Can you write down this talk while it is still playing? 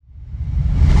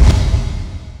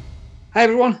Hi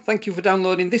everyone, thank you for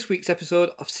downloading this week's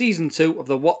episode of Season 2 of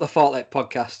the What the Fartlek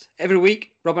podcast. Every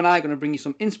week, Rob and I are going to bring you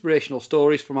some inspirational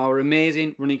stories from our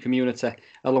amazing running community,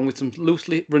 along with some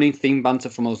loosely running themed banter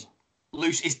from us.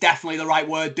 Loose is definitely the right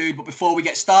word, dude. But before we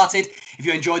get started, if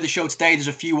you enjoyed the show today, there's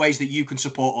a few ways that you can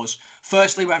support us.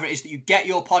 Firstly, wherever it is that you get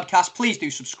your podcast, please do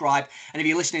subscribe. And if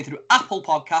you're listening through Apple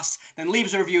Podcasts, then leave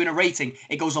us a review and a rating.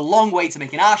 It goes a long way to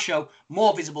making our show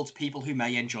more visible to people who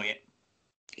may enjoy it.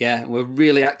 Yeah, we're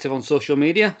really active on social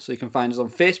media, so you can find us on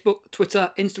Facebook,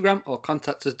 Twitter, Instagram, or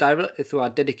contact us directly through our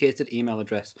dedicated email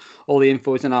address. All the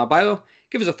info is in our bio.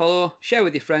 Give us a follow, share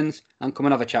with your friends, and come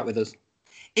and have a chat with us.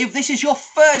 If this is your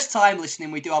first time listening,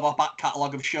 we do have our back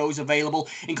catalogue of shows available,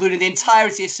 including the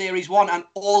entirety of Series 1 and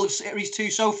all of Series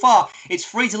 2 so far. It's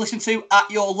free to listen to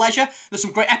at your leisure. There's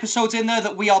some great episodes in there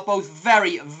that we are both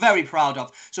very, very proud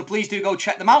of. So please do go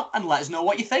check them out and let us know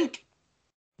what you think.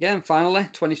 Yeah, and finally,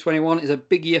 2021 is a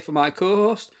big year for my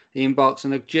co-host. He embarks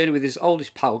on a journey with his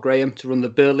oldest pal, Graham, to run the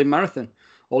Berlin Marathon,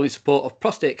 all in support of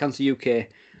Prostate Cancer UK.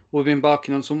 We'll be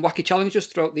embarking on some wacky challenges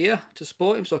throughout the year to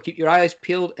support him, so keep your eyes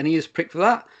peeled and ears pricked for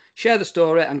that. Share the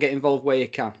story and get involved where you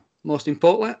can. Most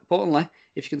importantly,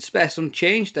 if you can spare some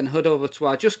change, then head over to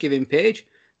our Just Giving page.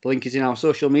 The link is in our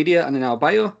social media and in our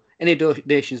bio. Any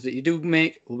donations that you do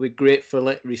make will be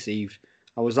gratefully received.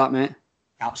 How was that, mate?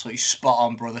 Absolutely spot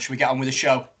on, brother. Should we get on with the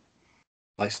show?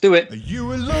 Let's do it. Are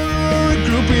you alone or a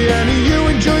groupie and you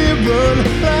enjoy your run?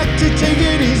 Like to take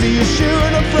it easy, you're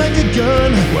shooting up like a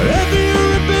gun. Whatever your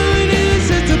ability is,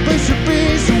 it's a place to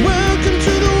be. So welcome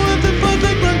to the What the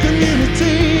Fartlek Run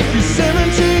community. If you're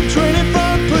 17,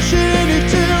 25, pushing 82,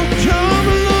 come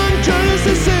along, join us,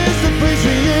 this is the place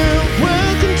for you.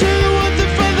 Welcome to the What the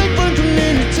Fartlek Run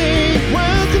community.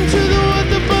 Welcome to the What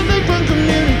the Fartlek Run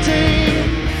community.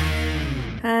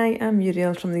 Hi, I'm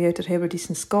Muriel from the Outer Hebrides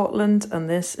in Scotland, and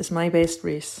this is my best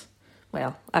race.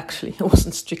 Well, actually, it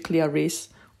wasn't strictly a race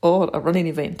or a running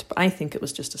event, but I think it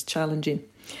was just as challenging.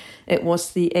 It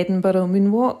was the Edinburgh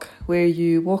Moonwalk, where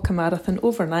you walk a marathon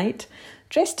overnight,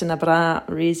 dressed in a bra,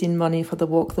 raising money for the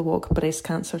Walk the Walk breast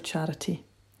cancer charity.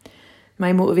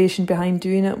 My motivation behind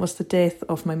doing it was the death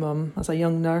of my mum. As a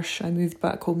young nurse, I moved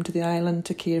back home to the island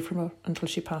to care for her until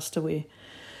she passed away.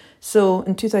 So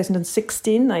in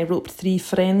 2016, I roped 3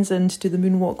 friends in to do the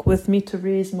moonwalk with me to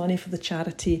raise money for the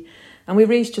charity, and we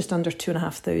raised just under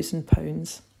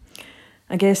 £2,500.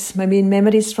 I guess my main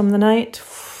memories from the night,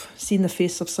 seeing the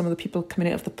face of some of the people coming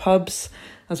out of the pubs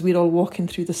as we're all walking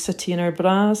through the city in our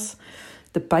bras,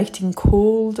 the biting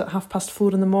cold at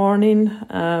 4:30 in the morning,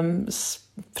 was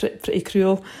pretty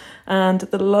cruel, and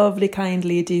the lovely kind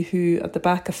lady who at the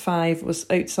back of 5 was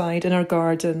outside in her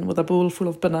garden with a bowl full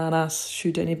of bananas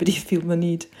should anybody feel the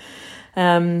need.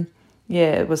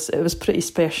 It was pretty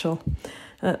special.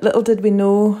 Little did we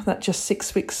know that just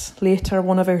 6 weeks later,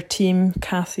 one of our team,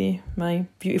 Kathy, my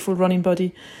beautiful running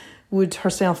buddy, would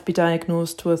herself be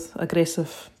diagnosed with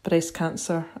aggressive breast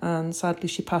cancer, and sadly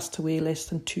she passed away less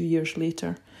than 2 years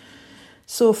later.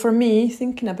 So for me,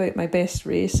 thinking about my best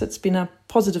race, it's been a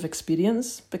positive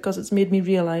experience because it's made me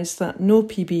realise that no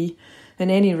PB in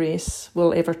any race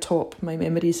will ever top my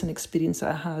memories and experience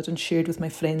that I had and shared with my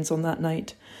friends on that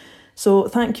night. So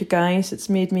thank you guys, it's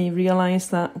made me realise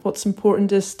that what's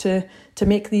important is to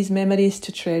make these memories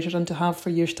to treasure and to have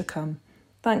for years to come.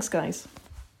 Thanks guys.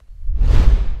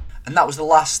 And that was the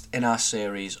last in our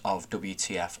series of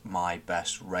WTF My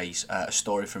Best Race, a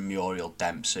story from Muriel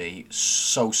Dempsey.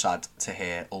 So sad to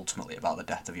hear ultimately about the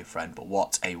death of your friend, but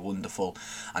what a wonderful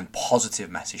and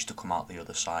positive message to come out the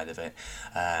other side of it.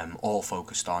 All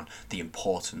focused on the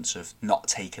importance of not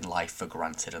taking life for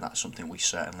granted, and that's something we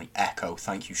certainly echo.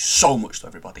 Thank you so much to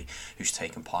everybody who's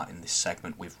taken part in this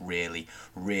segment. We've really,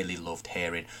 really loved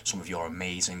hearing some of your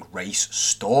amazing race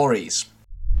stories.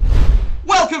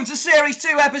 Welcome to Series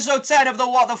 2, Episode 10 of the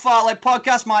What the Fartlek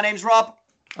podcast. My name's Rob.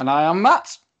 And I am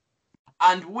Matt.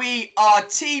 And we are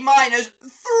T-minus 3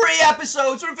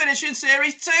 episodes from finishing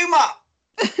Series 2, Matt.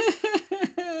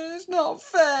 It's not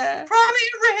fair. It's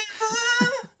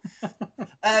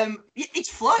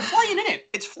flying, isn't it?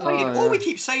 It's flying. Oh, yeah. All we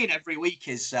keep saying every week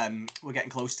is we're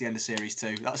getting close to the end of Series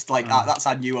 2. That's like that's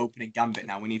our new opening gambit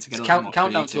now. We need to get Count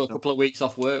down to a couple of weeks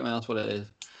off work, man. That's what it is.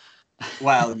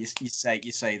 Well, you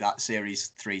say that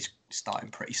Series 3's starting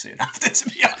pretty soon after, to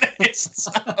be honest.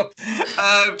 So,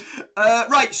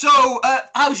 right, so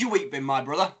how's your week been, my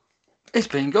brother? It's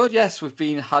been good, yes. We've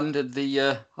been handed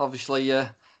the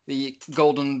the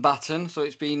golden baton, so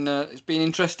it's been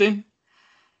interesting.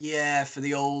 Yeah, for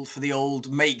the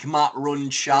old Make Matt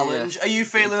Run challenge. Yeah. Are you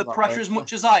feeling the pressure as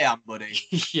much as I am, buddy?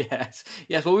 Yes.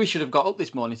 Well, we should have got up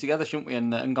this morning together, shouldn't we,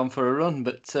 and gone for a run,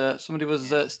 but somebody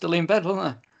was still in bed, wasn't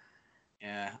there?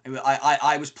 Yeah,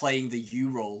 I was playing the U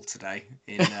role today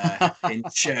in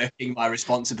shirking my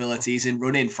responsibilities in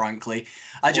running. Frankly,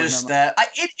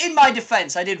 in my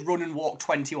defence, I did run and walk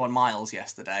 21 miles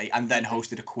yesterday, and then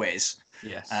hosted a quiz.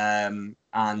 Yes. And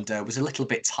was a little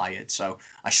bit tired, so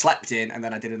I slept in, and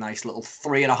then I did a nice little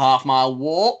 3.5 mile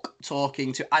walk,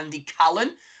 talking to Andy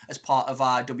Callan as part of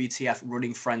our WTF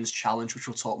Running Friends Challenge, which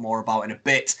we'll talk more about in a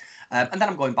bit. And then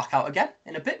I'm going back out again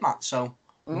in a bit, Matt. So.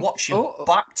 Watch your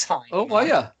back time. Oh, were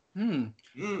you? I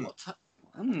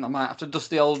might have to dust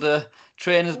the old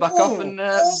trainers back off and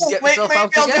get myself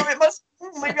out again.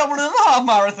 Maybe I'll run another half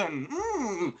marathon.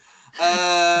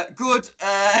 Good.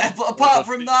 But apart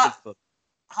from that,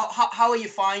 how are you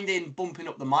finding bumping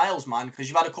up the miles, man? Because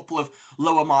you've had a couple of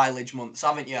lower mileage months,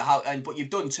 haven't you? But you've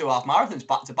done 2 half marathons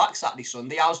back to back Saturday,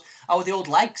 Sunday. How are the old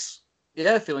legs?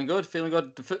 Yeah, feeling good.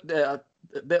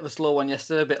 A bit of a slow one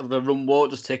yesterday, a bit of a run walk,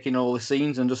 just taking all the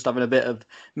scenes and just having a bit of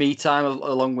me time,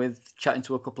 along with chatting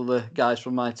to a couple of the guys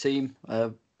from my team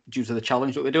due to the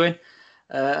challenge that we're doing.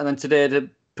 And then today, the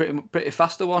pretty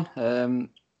faster one. And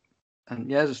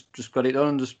yeah, just got it done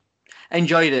and just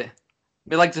enjoyed it.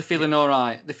 My legs are feeling all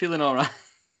right. They're feeling all right.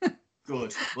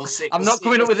 Good. We'll see. I'm not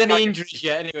coming up with any injuries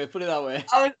yet, anyway, put it that way.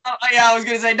 I was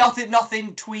going to say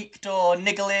nothing tweaked or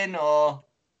niggling or...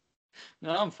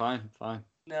 No, I'm fine.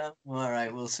 No, all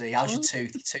right. We'll see. How's your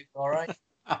tooth? Your tooth, all right?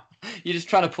 You're just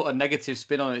trying to put a negative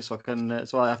spin on it, so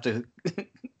I have to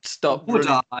stop. Would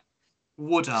I?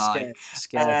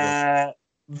 Scared.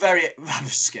 I'm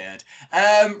scared.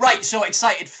 Right, so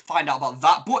excited to find out about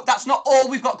that. But that's not all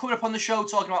we've got coming up on the show.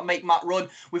 Talking about Make Matt Run,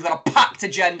 we've got a packed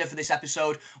agenda for this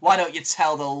episode. Why don't you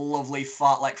tell the lovely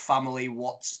Fartlek family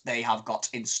what they have got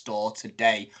in store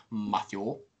today,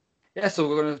 Matthew? Yeah, so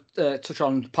we're going to touch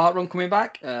on Parkrun coming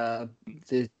back,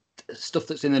 the stuff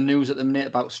that's in the news at the minute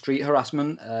about street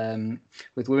harassment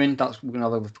with women. We're going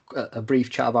to have a brief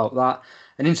chat about that.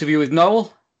 An interview with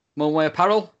Noel, Mulway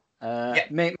Apparel,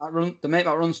 Make Matt Run, the Make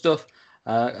Matt Run stuff,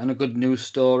 and a good news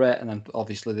story, and then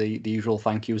obviously the usual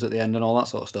thank yous at the end and all that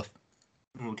sort of stuff.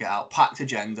 We'll get out packed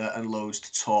agenda and loads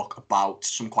to talk about,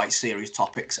 some quite serious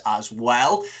topics as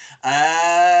well.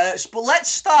 But let's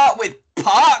start with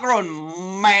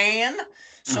Parkrun, man.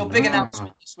 So big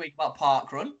announcement this week about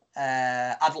Parkrun.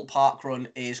 Adult Parkrun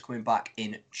is coming back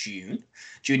in June.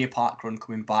 Junior Parkrun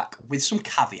coming back with some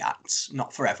caveats,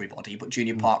 not for everybody, but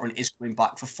Junior Parkrun is coming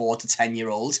back for 4 to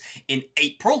 10-year-olds in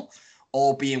April.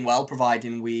 All being well,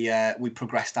 providing we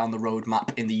progress down the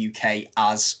roadmap in the UK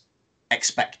as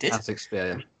expected. That's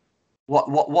experience.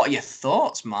 What are your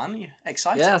thoughts, man? Are you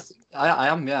excited? Yeah, I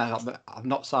am. Yeah, I've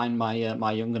not signed my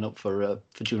my young'un up for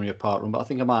Junior Parkrun, but I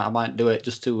think I might do it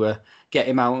just to get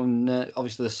him out. And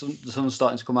obviously the sun's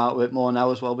starting to come out a bit more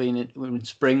now as well, we're in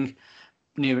spring,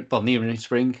 nearing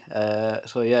spring.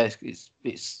 So yeah,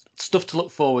 it's stuff to look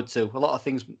forward to. A lot of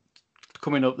things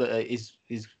coming up that is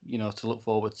to look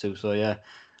forward to. So yeah,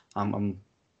 I'm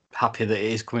happy that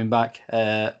it is coming back.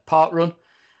 Parkrun.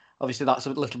 Obviously, that's a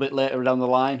little bit later down the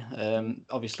line.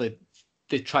 Obviously,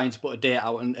 they're trying to put a date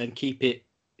out and keep it.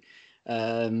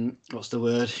 What's the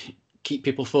word? Keep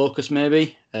people focused,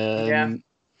 maybe. Yeah.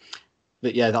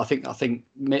 But yeah, I think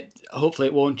hopefully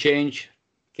it won't change.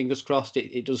 Fingers crossed,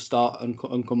 it does start and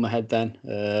come ahead then.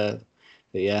 But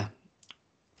yeah,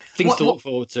 things to look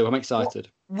forward to. I'm excited.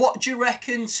 What do you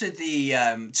reckon to the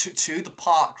to the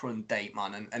Parkrun date,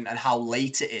 man, and how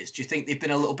late it is? Do you think they've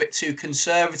been a little bit too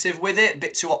conservative with it, a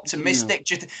bit too optimistic?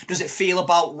 No. Does it feel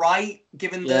about right,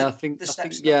 given the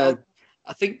steps?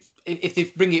 I think if they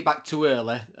bring it back too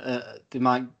early, they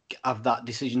might have that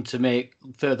decision to make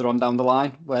further on down the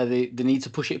line, where they need to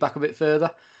push it back a bit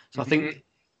further. So I think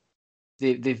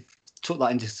they've took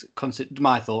that into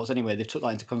my thoughts anyway. They've took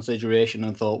that into consideration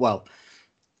and thought, well,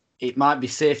 it might be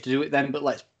safe to do it then, but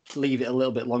let's leave it a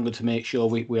little bit longer to make sure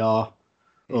we are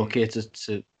okay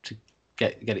to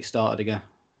get it started again.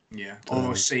 Yeah,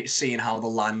 almost seeing how the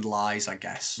land lies, I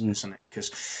guess, isn't it?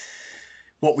 Because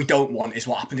what we don't want is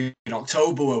what happened in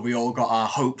October, where we all got our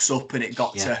hopes up and it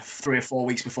got to 3 or 4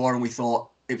 weeks before and we thought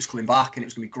it was coming back and it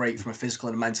was going to be great from a physical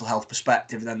and a mental health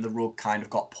perspective, and then the rug kind of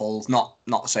got pulled. Not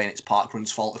saying it's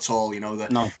Parkrun's fault at all,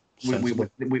 that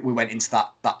we went into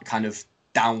that kind of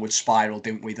downward spiral,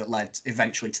 didn't we, that led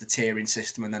eventually to the tiering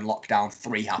system and then lockdown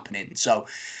 3 happening. So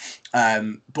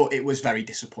but it was very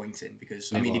disappointing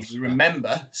because if you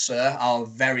remember, sir, our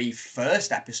very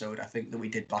first episode I think that we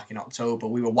did back in October,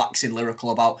 we were waxing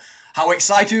lyrical about how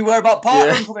excited we were about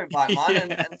Parkrun coming back,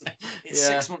 man. And it's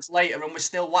 6 months later and we're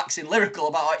still waxing lyrical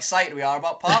about how excited we are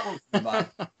about Parkrun coming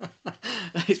back.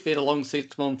 It's been a long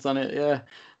 6 months on it. Yeah.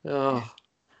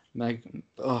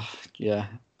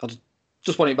 I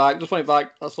just want it back.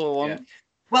 That's all I want.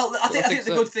 Well, I think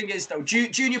the so. good thing is, though,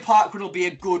 Junior Parkrun will be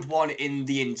a good one in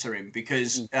the interim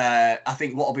because I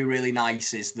think what will be really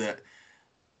nice is that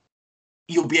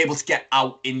you'll be able to get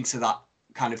out into that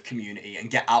kind of community and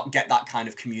get that kind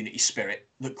of community spirit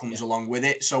that comes along with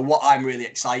it. So what I'm really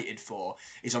excited for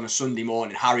is on a Sunday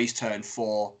morning, Harry's turned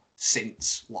 4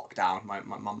 since lockdown,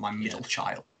 my middle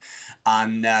child.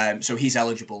 And so he's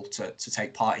eligible to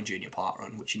take part in Junior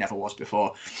Parkrun, which he never was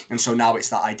before. And so now it's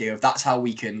that idea of that's how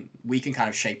we can kind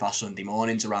of shape our Sunday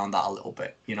mornings around that a little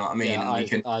bit. You know what I mean?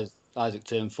 Yeah, Isaac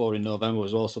turned 4 in November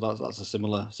as well, so that's a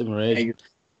similar age.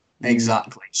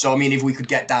 Exactly. So I mean, if we could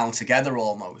get down together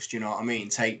almost, you know what I mean?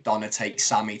 Take Donna, take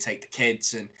Sammy, take the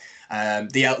kids, and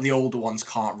the older ones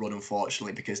can't run,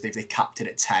 unfortunately, because they've capped it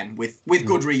at 10 with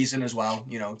good reason as well,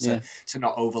 you know, to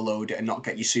not overload it and not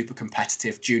get your super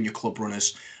competitive junior club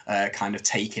runners kind of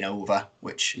taking over,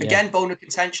 which again, bone of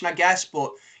contention, I guess,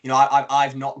 but you know,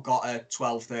 I've not got a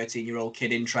 12, 13-year-old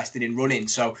kid interested in running,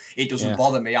 so it doesn't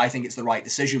bother me. I think it's the right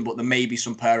decision, but there may be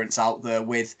some parents out there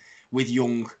with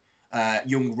young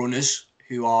runners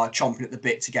who are chomping at the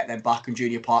bit to get them back on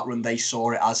Junior Parkrun. They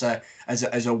saw it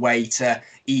as a way to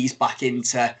ease back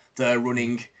into the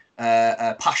running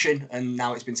passion, and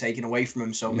now it's been taken away from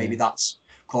them. So maybe that's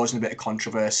causing a bit of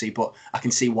controversy, but I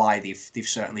can see why they've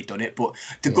certainly done it. But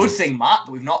the good thing, Matt,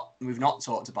 that we've not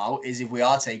talked about is if we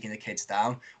are taking the kids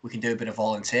down, we can do a bit of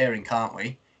volunteering, can't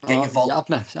we? I've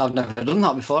never done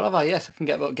that before, have I? Yes, I can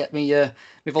get me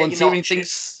volunteering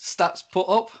stats put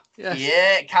up. Yes.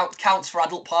 Yeah, it counts for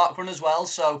adult parkrun as well.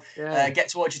 So get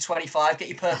towards your 25, get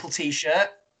your purple T-shirt.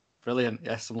 Brilliant.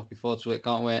 Yes, I'm looking forward to it.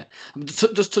 Can't wait.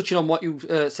 Just touching on what you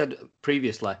said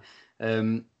previously.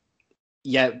 We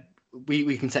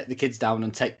can take the kids down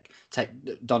and take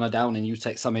Donna down, and you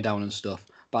take Sammy down and stuff.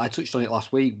 But I touched on it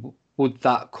last week. Would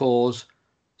that cause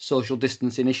social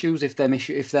distancing issues if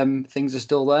them things are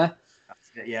still there?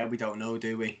 Yeah, we don't know,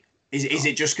 do we? Is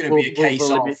it just going to be a case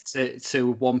of limit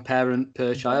to one parent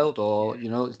per child, or you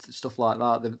know, stuff like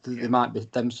that? There might be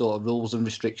them sort of rules and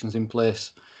restrictions in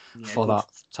place for that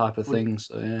type of thing.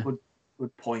 So yeah,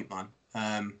 good point,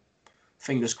 man.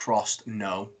 Fingers crossed,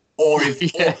 no. Or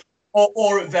if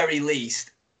or at very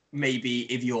least,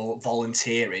 maybe if you're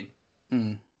volunteering,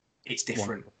 it's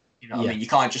different. You know what I mean? You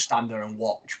can't just stand there and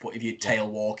watch, but if you're tail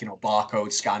walking or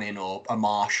barcode scanning or a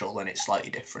marshal, then it's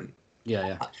slightly different.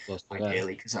 Yeah.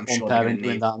 Ideally, because I'm one sure parent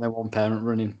doing that and then one parent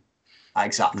running.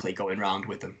 Exactly, going around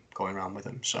with them.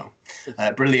 So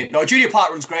brilliant. No, Junior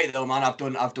Parkrun's great though, man. I've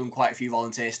done quite a few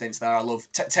volunteer stints there. I love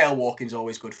tail walking's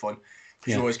always good fun.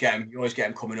 You always get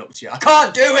them coming up to you. I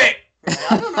can't do it.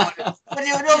 I don't know. What do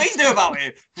you know he's doing about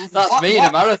it? That's me in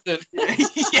a marathon.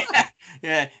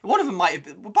 Yeah. One of them might have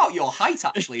been about your height,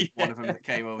 actually. One of them that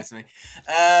came over to me.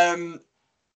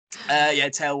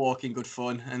 Tail walking, good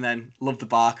fun, and then love the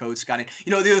barcode scanning.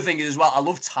 You know, the other thing is as well, I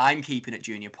love timekeeping at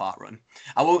Junior Parkrun.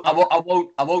 I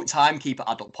won't timekeep at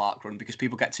adult parkrun because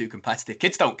people get too competitive.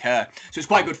 Kids don't care, so it's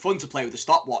quite good fun to play with the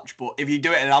stopwatch. But if you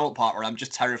do it in an adult parkrun, I'm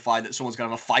just terrified that someone's going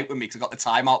to have a fight with me because I got the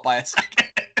time out by a second.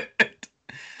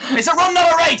 It's a run,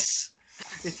 not a race.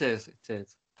 It is.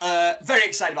 Very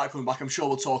excited about coming back. I'm sure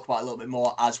we'll talk about it a little bit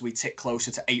more as we tick closer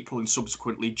to April and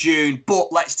subsequently June.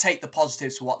 But let's take the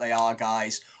positives for what they are,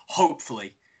 guys.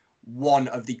 Hopefully, one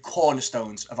of the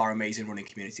cornerstones of our amazing running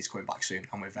community is coming back soon.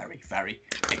 And we're very, very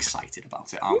excited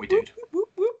about it, aren't we, dude?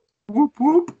 Whoop,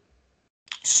 whoop.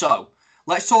 So,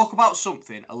 let's talk about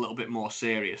something a little bit more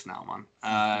serious now,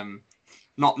 man.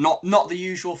 Not the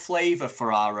usual flavour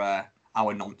for our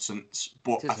nonsense,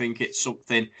 but I think it's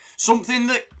something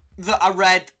that I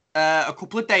read a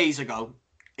couple of days ago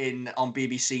on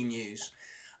BBC News,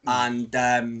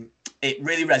 and it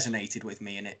really resonated with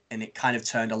me, and it kind of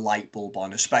turned a light bulb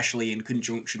on, especially in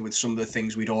conjunction with some of the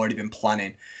things we'd already been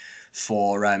planning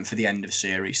for the end of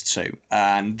Series 2,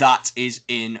 and that is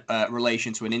in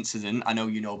relation to an incident. I know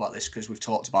you know about this because we've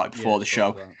talked about it before the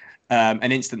show.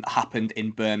 An incident that happened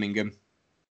in Birmingham.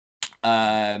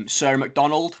 Sarah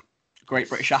McDonald, great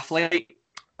British athlete,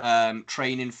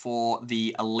 training for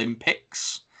the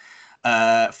Olympics,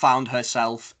 found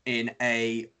herself in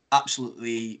a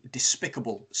absolutely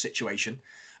despicable situation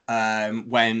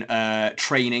when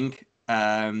training.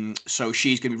 So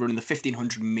she's going to be running the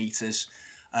 1500 meters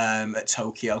at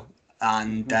Tokyo,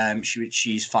 and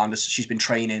she's been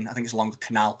training. I think it's along the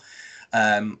canal,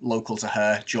 local to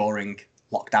her during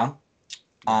lockdown,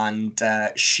 and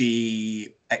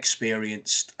she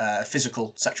experienced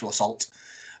physical sexual assault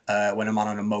when a man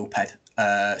on a moped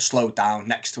slowed down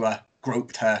next to her,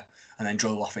 groped her, and then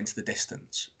drove off into the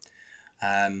distance.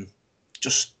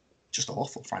 Just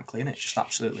awful, frankly, isn't it? Just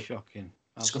absolutely shocking.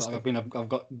 Disgusting.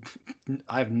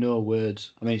 I have no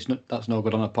words. I mean, that's no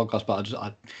good on a podcast,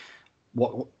 but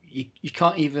you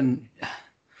can't even.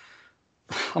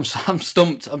 I'm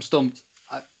stumped.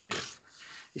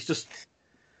 It's just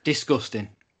disgusting.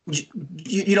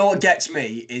 You know what gets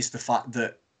me is the fact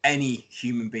that any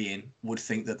human being would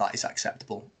think that is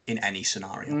acceptable in any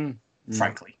scenario.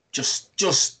 Frankly, just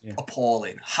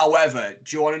appalling. However,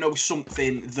 do you want to know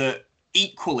something that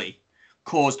equally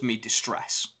caused me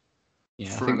distress?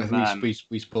 Yeah, I think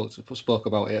we spoke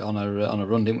about it on a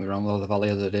run, didn't we, around the Valley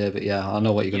the other day? But yeah, I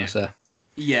know what you're going to say.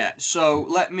 Yeah. So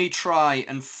let me try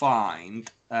and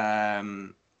find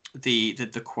the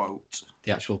quote.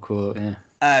 The actual quote. Yeah.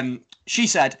 She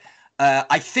said,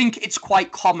 "I think it's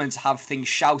quite common to have things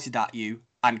shouted at you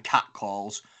and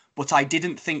catcalls, but I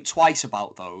didn't think twice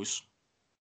about those.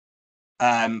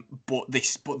 But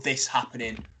this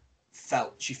happening,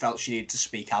 she felt she needed to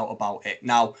speak out about it.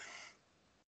 Now,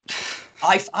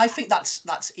 I think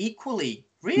that's equally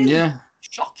really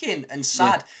shocking and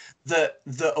sad that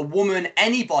a woman,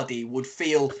 anybody, would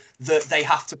feel that they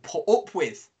have to put up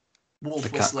with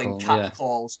wolf whistling,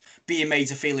 catcalls, being made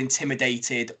to feel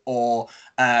intimidated or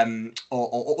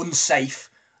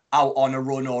unsafe out on a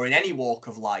run or in any walk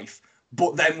of life.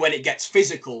 But then when it gets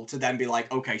physical, to then be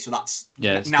like, okay, so that's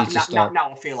now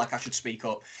I feel like I should speak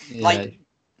up. Yeah. Like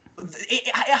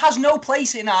it has no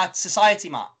place in our society,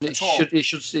 Matt. It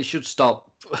should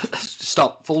stop.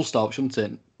 Full stop, shouldn't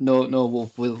it? No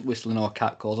wolf whistling or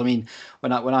catcalls. I mean,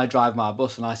 when I drive my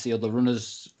bus and I see other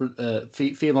runners,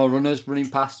 female runners running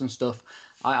past and stuff,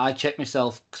 I check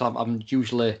myself because I'm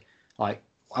usually like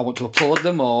I want to applaud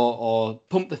them or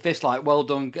pump the fist like well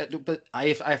done. But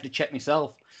I have to check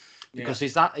myself because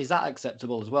is that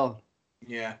acceptable as well?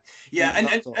 Yeah, and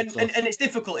it's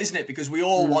difficult, isn't it? Because we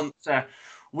all want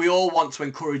to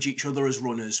encourage each other as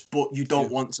runners, but you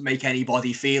don't want to make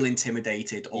anybody feel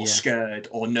intimidated or scared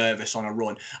or nervous on a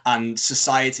run. And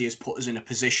society has put us in a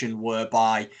position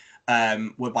whereby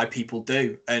people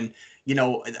do. And you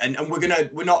know, and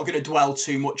we're not gonna dwell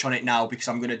too much on it now because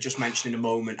I'm gonna just mention in a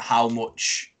moment how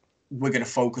much we're going to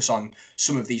focus on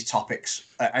some of these topics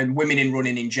and women in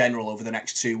running in general over the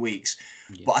next 2 weeks.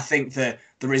 Yeah. But I think the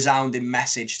resounding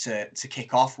message to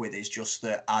kick off with is just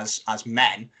that as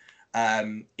men,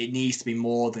 it needs to be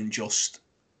more than just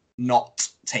not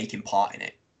taking part in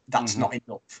it. That's not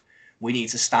enough. We need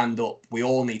to stand up. We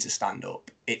all need to stand up.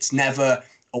 It's never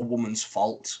a woman's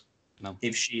fault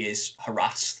if she is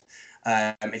harassed.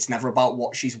 It's never about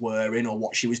what she's wearing or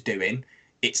what she was doing.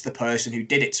 It's the person who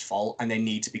did its fault, and they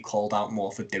need to be called out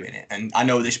more for doing it. And I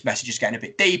know this message is getting a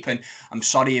bit deep, and I'm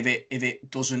sorry if it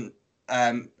doesn't,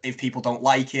 if people don't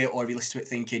like it, or if you listen to it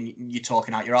thinking you're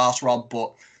talking out your arse, Rob.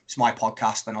 But it's my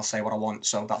podcast, and I'll say what I want.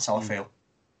 So that's how I feel.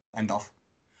 End of.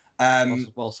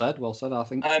 Well said. I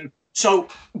think. So,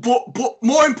 but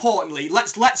more importantly,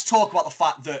 let's talk about the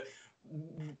fact that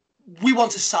we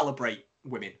want to celebrate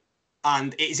women,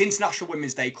 and it is International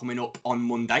Women's Day coming up on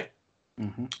Monday.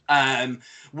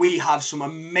 We have some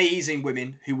amazing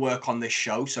women who work on this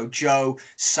show. So Joe,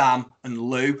 Sam, and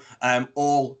Lou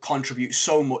all contribute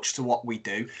so much to what we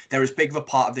do. They're as big of a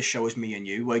part of this show as me and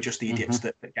you. We're just the idiots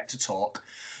that get to talk.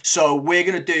 So we're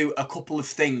going to do a couple of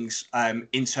things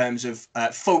in terms of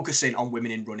focusing on women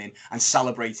in running and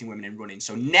celebrating women in running.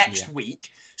 So next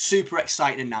week, super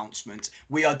exciting announcement.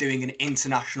 We are doing an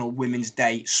International Women's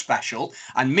Day special.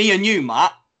 And me and you,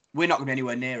 Matt, we're not going to be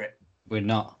anywhere near it. We're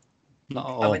not. Not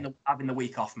at all. Having the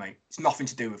week off, mate. It's nothing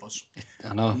to do with us.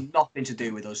 I know. Nothing to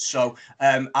do with us. So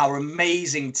our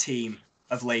amazing team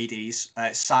of ladies,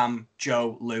 Sam,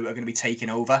 Joe, Lou, are going to be taking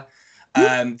over.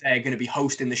 They're going to be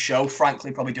hosting the show.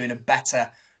 Frankly, probably doing a better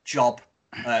job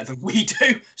than we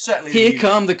do. Certainly. Here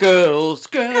come the girls.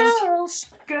 Girls.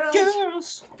 Here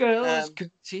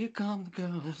come the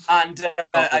girls. And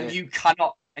you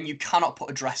cannot put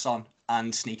a dress on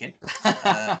and sneak in.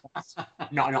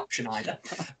 Not an option either.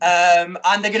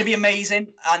 And they're going to be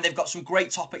amazing. And they've got some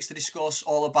great topics to discuss,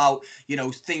 all about, you know,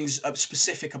 things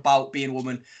specific about being a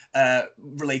woman,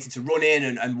 related to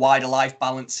running and wider life,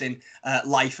 balancing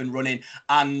life and running.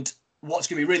 And what's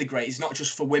going to be really great is not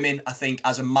just for women. I think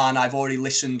as a man, I've already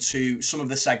listened to some of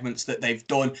the segments that they've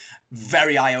done.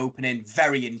 Very eye-opening,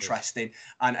 very interesting,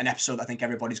 and an episode I think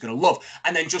everybody's going to love.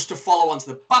 And then just to follow on to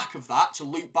the back of that, to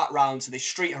loop back round to this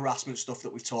street harassment stuff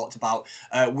that we've talked about,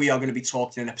 we are going to be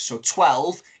talking in episode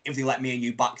 12, if they let me and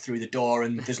you back through the door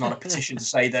and there's not a petition to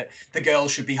say that the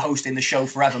girls should be hosting the show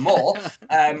forevermore.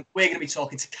 We're going to be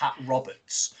talking to Kat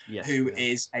Roberts, who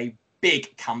is a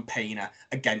big campaigner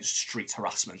against street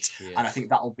harassment. And I think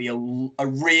that'll be a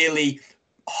really,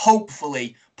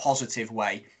 hopefully, positive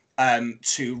way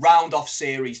to round off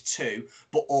Series 2,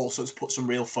 but also to put some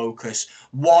real focus,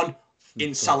 one,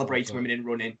 in celebrating women in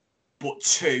running, but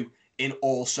two, in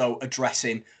also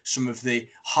addressing some of the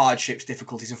hardships,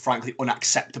 difficulties, and frankly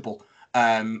unacceptable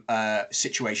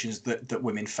situations that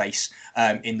women face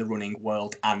in the running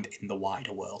world and in the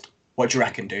wider world. What do you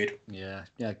reckon, dude? Yeah,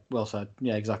 well said.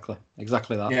 Yeah, exactly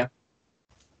that. Yeah.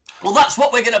 Well, that's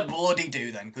what we're gonna bloody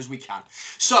do then, because we can.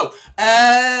 So,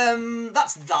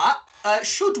 that's that.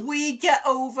 Should we get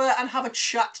over and have a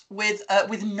chat with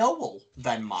Noel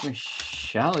then, Matt? We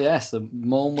shall, yes. The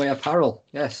Mornway Apparel.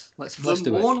 Yes, let's do it.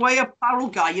 The Mornway Apparel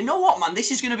guy. You know what, man?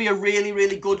 This is going to be a really,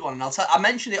 really good one. And I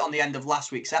mentioned it on the end of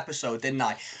last week's episode, didn't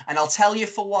I? And I'll tell you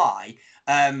for why.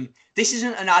 This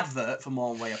isn't an advert for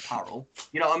Mornway Apparel.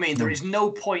 You know what I mean? There is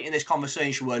no point in this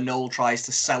conversation where Noel tries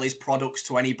to sell his products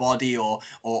to anybody or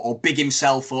big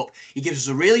himself up. He gives us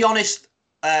a really honest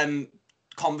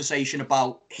conversation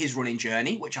about his running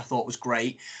journey, which I thought was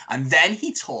great. And then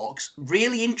he talks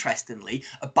really interestingly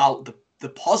about the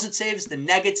positives, the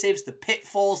negatives, the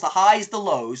pitfalls, the highs, the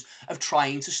lows of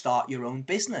trying to start your own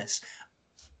business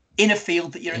in a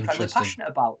field that you're incredibly passionate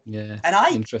about. Yeah. And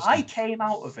I came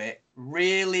out of it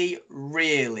really,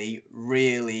 really,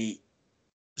 really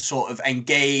sort of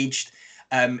engaged,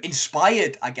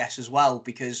 inspired, I guess, as well,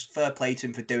 because fair play to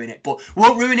him for doing it. But we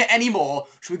won't ruin it anymore.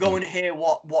 Should we go and hear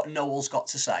what Noel's got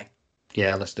to say?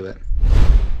 Yeah, let's do it.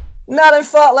 Now then,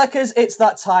 fartleckers, it's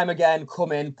that time again.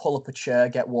 Come in, pull up a chair,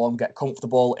 get warm, get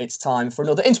comfortable. It's time for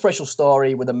another inspirational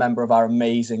story with a member of our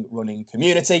amazing running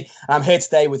community. I'm here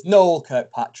today with Noel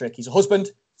Kirkpatrick. He's a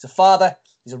husband, he's a father,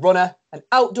 he's a runner, an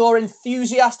outdoor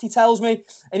enthusiast, he tells me,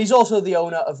 and he's also the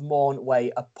owner of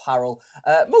Mornway Apparel.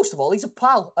 Most of all, he's a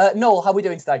pal. Noel, how are we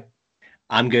doing today?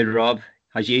 I'm good, Rob.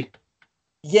 How's you?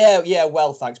 Yeah,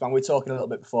 well, thanks, man. We were talking a little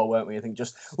bit before, weren't we? I think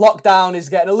just lockdown is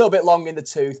getting a little bit long in the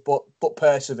tooth, but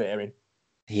persevering.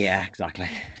 Yeah, exactly.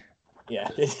 Yeah,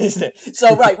 isn't it?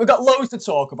 So, right, we've got loads to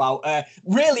talk about.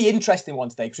 Really interesting one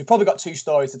today, because we've probably got two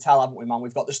stories to tell, haven't we, man?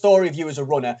 We've got the story of you as a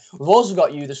runner. We've also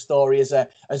got you, the story as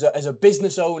a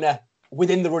business owner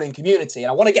within the running community, and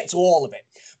I want to get to all of it.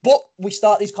 But we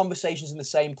start these conversations in the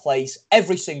same place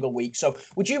every single week. So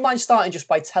would you mind starting just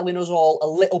by telling us all a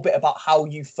little bit about how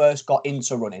you first got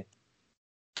into running?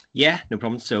 Yeah, no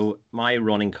problem. So my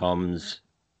running comes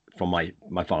from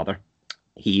my father.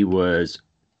 He was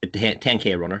a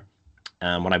 10K runner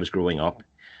when I was growing up.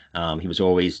 He was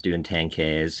always doing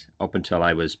 10Ks up until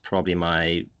I was probably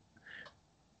my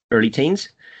early teens.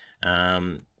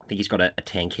 I think he's got a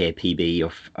 10K PB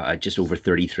of just over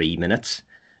 33 minutes.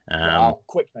 Wow,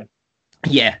 quick then.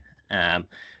 Yeah.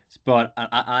 But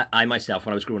I myself,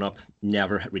 when I was growing up,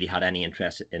 never really had any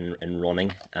interest in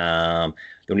running. I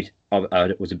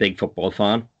was a big football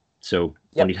fan. So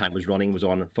the only time I was running was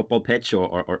on a football pitch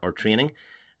or training.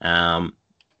 And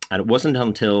it wasn't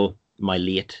until my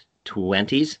late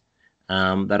 20s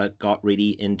that I got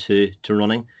really into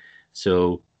running.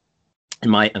 So in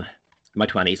my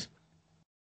 20s,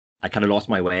 I kind of lost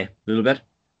my way a little bit.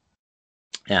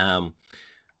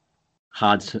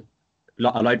 Had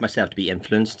allowed myself to be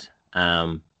influenced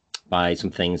by some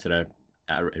things that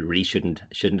I really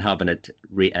shouldn't have. And it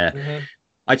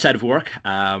outside of work,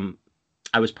 I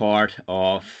was part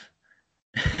of.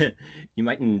 you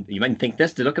mightn't think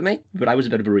this to look at me, but I was a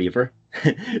bit of a raver.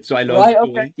 So I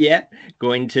loved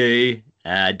going to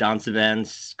dance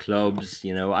events, clubs.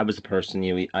 You know, I was a person.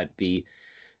 I'd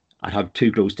have two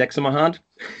glow sticks in my hand.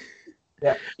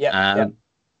 Yeah.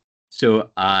 So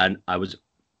I was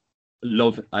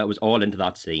all into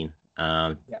that scene,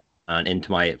 and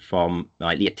into from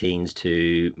my late teens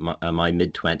to my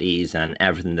mid 20s, and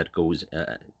everything that goes.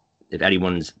 If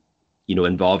anyone's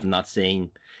involved in that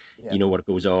scene, you know what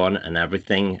goes on and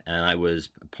everything. And I was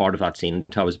part of that scene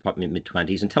until I was probably mid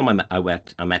 20s, until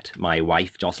I met my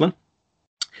wife Jocelyn,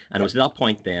 and it was at that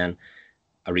point then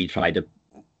I really tried to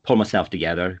pull myself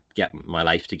together, get my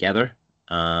life together.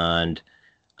 And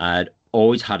I'd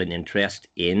always had an interest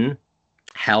in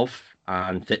health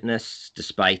and fitness,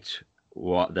 despite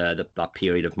what that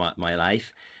period of my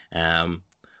life.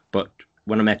 But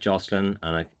when I met Jocelyn,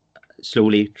 and I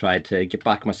slowly tried to get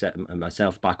back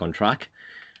myself back on track,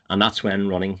 and that's when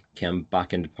running came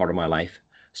back into part of my life.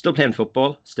 Still playing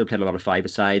football, still played a lot of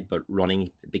five-a-side, but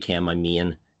running became my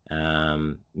main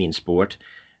sport.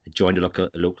 I joined a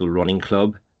local running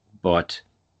club, but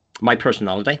my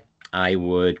personality, I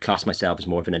would class myself as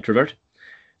more of an introvert.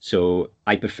 So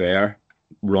I prefer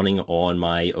running on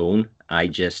my own. I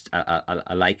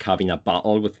like having a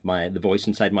battle with the voice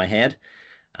inside my head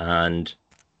and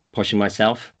pushing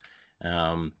myself.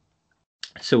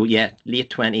 So yeah, late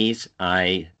 20s,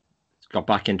 I got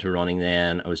back into running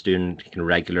then. I was doing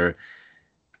regular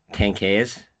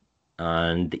 10Ks,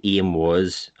 and the aim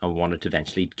was I wanted to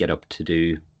eventually get up to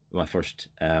do my first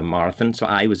marathon. So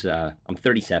I'm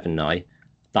 37 now.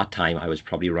 That time I was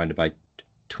probably around about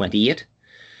 28,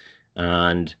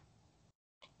 and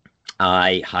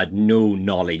I had no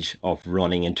knowledge of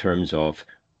running in terms of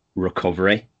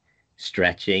recovery,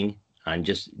 stretching, and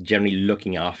just generally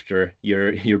looking after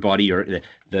your body,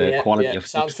 the quality of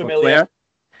sounds familiar.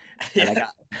 Yeah.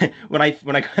 When I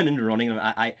got into running,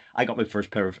 I got my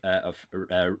first pair of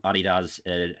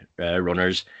Adidas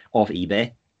runners off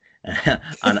eBay,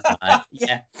 and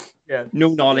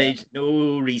no knowledge,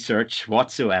 no research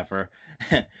whatsoever.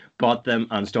 Bought them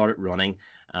and started running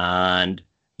and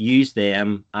used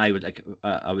them. I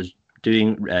was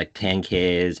doing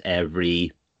 10Ks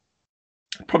every,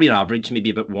 probably an average,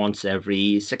 maybe about once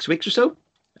every 6 weeks or so.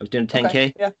 I was doing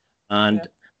 10K,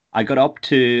 I got up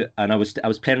to, and I was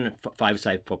playing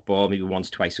five-a-side football maybe once,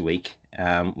 twice a week.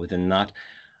 Within that,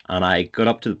 and I got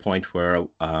up to the point where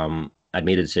I'd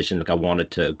made a decision. Like I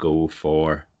wanted to go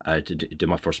for to do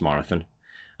my first marathon,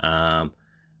 and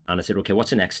I said, okay,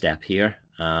 what's the next step here?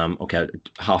 Okay,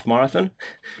 half marathon,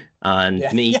 and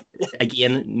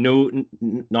again,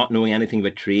 not knowing anything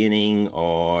about training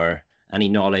or any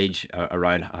knowledge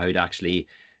around how to actually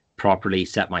properly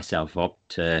set myself up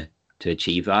to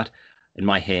achieve that. In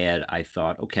my head, I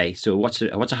thought, okay, so what's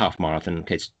a half marathon?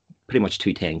 Okay, it's pretty much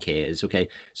 2 10Ks. Okay,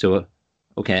 so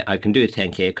I can do a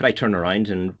 10K. Could I turn around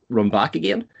and run back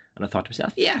again? And I thought to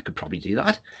myself, yeah, I could probably do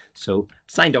that. So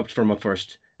signed up for my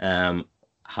first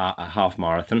half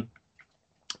marathon,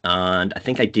 and I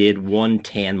think I did one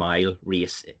 10-mile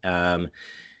race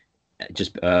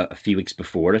just a few weeks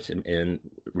before it, in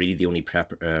really the only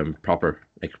proper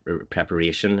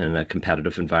preparation in a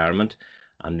competitive environment.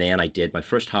 And then I did my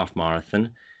first half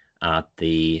marathon at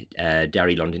the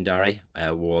Derry Londonderry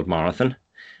World Marathon.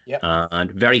 Yep. And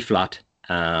very flat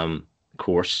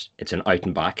course. It's an out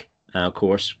and back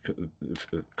course,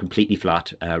 completely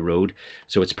flat road.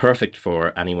 So it's perfect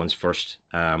for anyone's first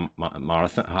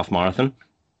marathon, half marathon.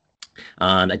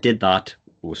 And I did that.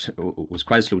 It was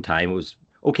quite a slow time. It was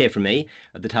okay for me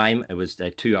at the time. It was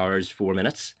 2 hours, 4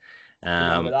 minutes.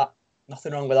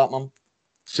 Nothing wrong with that, man.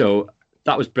 So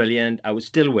that was brilliant. I was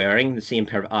still wearing the same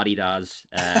pair of Adidas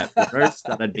runners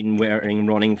that I'd been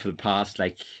running for the past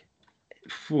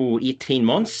 18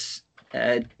 months,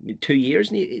 2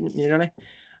 years, nearly.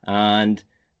 And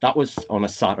that was on a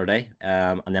Saturday.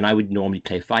 And then I would normally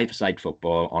play five-a-side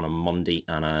football on a Monday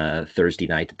and a Thursday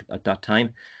night at that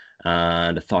time.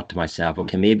 And I thought to myself,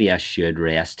 okay, maybe I should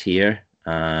rest here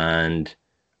and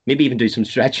maybe even do some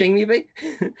stretching, maybe.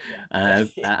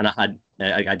 And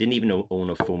I didn't even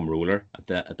own a foam roller at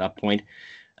that point.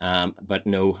 But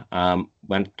no,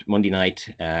 went Monday night,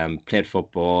 played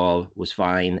football, was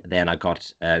fine. Then I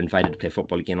got invited to play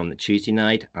football again on the Tuesday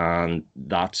night, and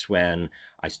that's when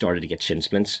I started to get shin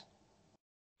splints.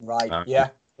 Right,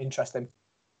 interesting.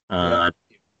 I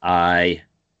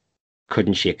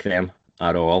couldn't shake them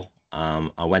at all.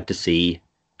 I went to see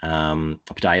a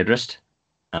podiatrist,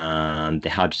 and they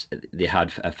had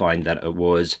found that it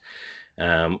was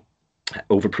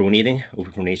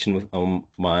overpronation on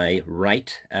my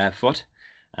right foot,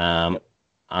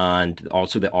 and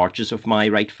also the arches of my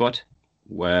right foot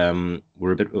were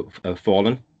a bit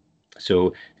fallen.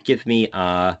 So give me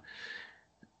a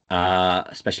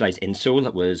specialized insole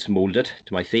that was molded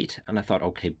to my feet, and I thought,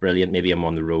 okay, brilliant. Maybe I'm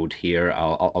on the road here.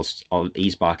 I'll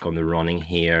ease back on the running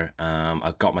here.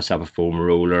 I got myself a foam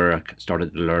roller. I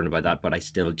started to learn about that, but I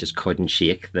still just couldn't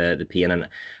shake the pain, and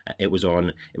it was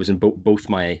in both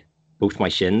my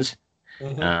shins.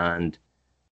 Mm-hmm. And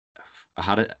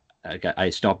I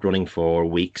stopped running for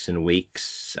weeks and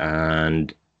weeks,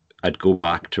 and I'd go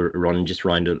back to run just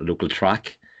around a local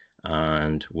track,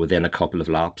 and within a couple of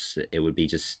laps it would be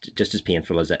just as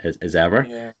painful as ever.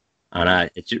 Yeah.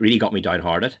 And it really got me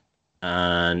downhearted,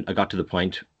 and I got to the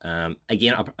point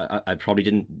again, I probably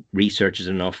didn't research it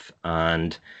enough,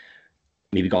 and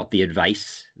maybe got the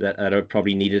advice that I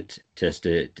probably needed just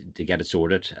to get it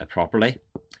sorted properly.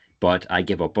 But I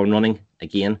gave up on running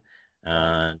again,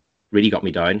 and really got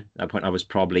me down. At that point, I was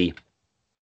probably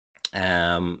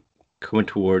coming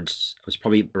towards, I was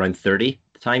probably around 30 at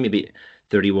the time, maybe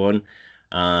 31.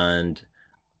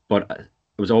 But I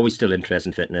was always still interested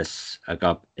in fitness. I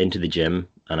got into the gym,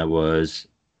 and I was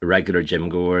a regular gym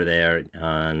goer there,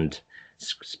 and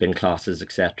spin classes,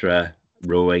 etc.,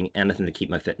 rowing, anything to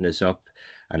keep my fitness up.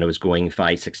 And I was going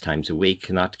 5-6 times a week,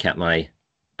 and that kept I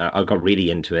got really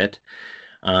into it.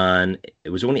 And it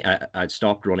was only I'd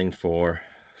stopped running for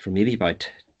maybe about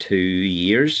 2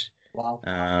 years. Wow.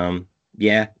 And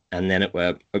then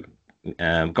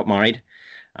got married,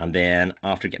 and then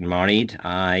after getting married,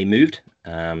 I moved.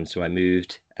 So I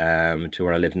moved to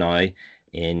where I live now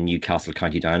in Newcastle,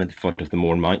 County Down, at the foot of the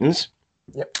Mourne Mountains.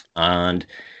 Yep. And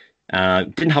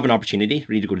didn't have an opportunity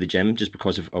really to go to the gym just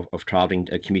because of traveling,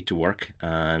 commute to work,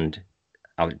 and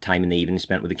time in the evening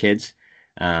spent with the kids.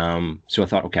 So I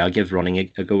thought, okay, I'll give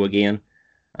running a go again.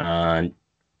 And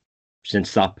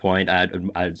since that point, I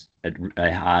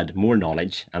had more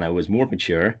knowledge and I was more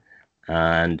mature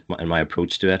and in my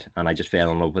approach to it, and I just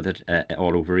fell in love with it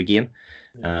all over again.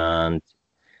 And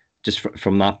just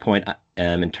from that point,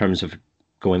 in terms of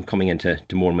coming into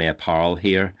more my apparel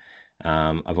here,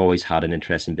 I've always had an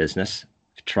interest in business.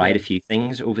 I've tried a few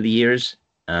things over the years,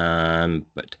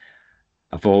 but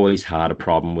I've always had a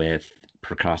problem with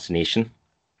procrastination.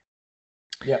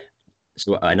 Yeah.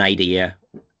 So an idea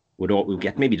would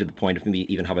get maybe to the point of me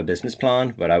even have a business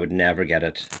plan, but I would never get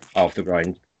it off the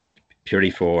ground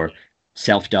purely for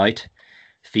self-doubt,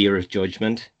 fear of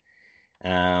judgment.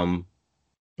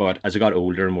 But as I got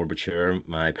older and more mature,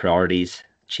 my priorities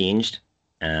changed.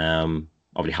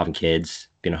 Obviously having kids,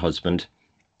 being a husband,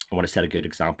 I want to set a good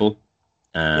example.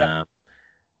 And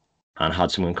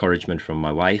had some encouragement from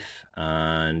my wife,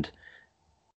 and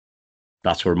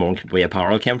that's where Mourne Way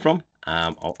Apparel came from.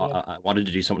 I wanted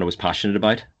to do something I was passionate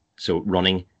about. So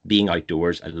running, being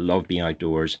outdoors, I love being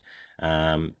outdoors.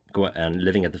 Go and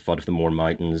living at the foot of the Mourne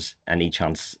Mountains, any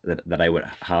chance that I would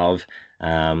have,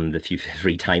 the few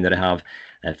free time that I have,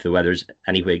 if the weather's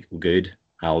anyway good,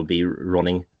 I'll be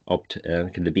running up to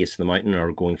the base of the mountain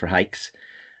or going for hikes.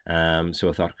 So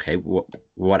I thought, okay,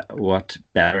 what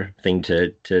better thing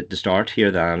to start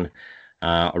here than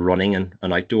running and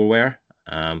outdoor wear?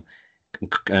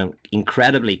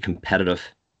 Incredibly competitive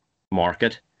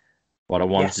market, but I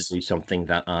wanted to do something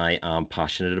that I am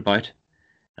passionate about.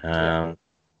 And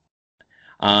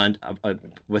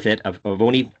with it, I've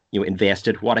only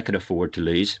invested what I could afford to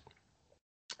lose,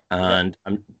 and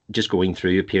I'm just going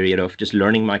through a period of just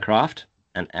learning my craft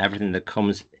and everything that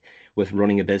comes with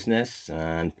running a business,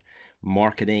 and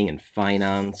marketing and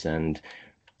finance and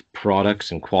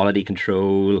products and quality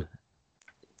control.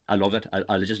 I love it.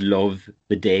 I just love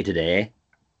the day-to-day,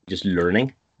 just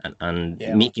learning and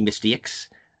making mistakes,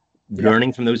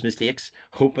 learning from those mistakes,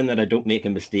 hoping that I don't make a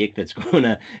mistake that's going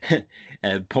to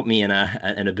put me in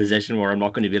a position where I'm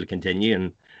not going to be able to continue.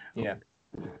 And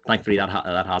thankfully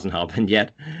that hasn't happened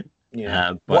yet.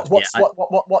 But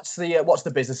what's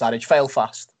the business adage? Fail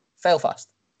fast. Fail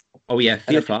fast. Oh yeah,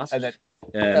 fail fast. And then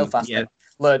fail fast. Yeah.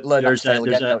 Learn not to fail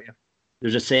again, don't you?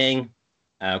 There's a saying,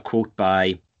 quote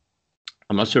by,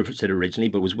 I'm not sure if it said originally,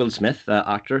 but it was Will Smith,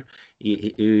 actor.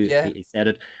 He said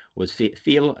it was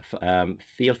feel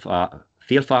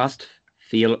fast,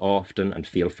 feel often, and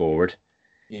feel forward.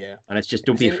 Yeah, and it's just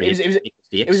don't be afraid.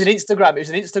 It was an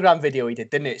Instagram video he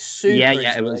did, didn't it? Super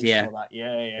it was. Yeah,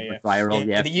 viral.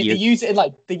 Yeah, they use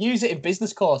it in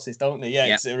business courses, don't they? Yeah,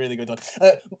 it's a really good one.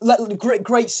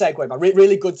 Great segue, man.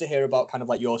 Really good to hear about kind of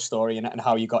like your story and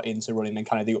how you got into running and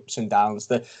kind of the ups and downs.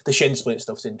 The shin split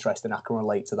stuff's interesting. I can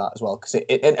relate to that as well, because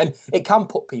it can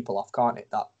put people off, can't it?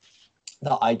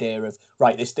 That idea of,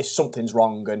 right, this something's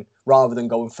wrong, and rather than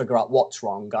go and figure out what's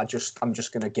wrong, I'm just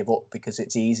going to give up because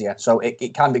it's easier. So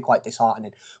it can be quite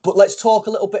disheartening. But let's talk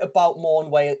a little bit about Mourne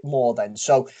Way more then.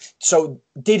 So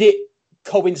did it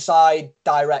coincide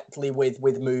directly with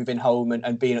moving home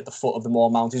and being at the foot of the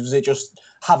Mourne Mountains? Was it just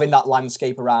having that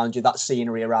landscape around you, that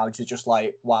scenery around you, just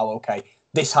like, wow, okay,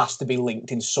 this has to be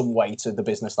linked in some way to the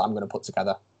business that I'm going to put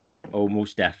together? Oh,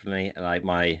 most definitely. Like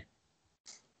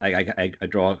I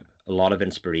draw a lot of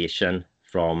inspiration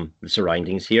from the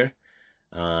surroundings here,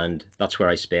 and that's where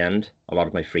I spend a lot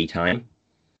of my free time.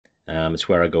 It's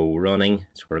where I go running,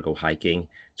 it's where I go hiking,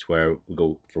 it's where we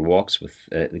go for walks with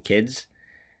the kids.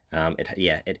 Any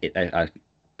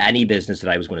business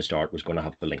that I was going to start was going to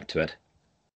have a link to it.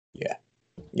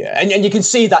 Yeah, and you can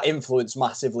see that influence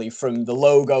massively, from the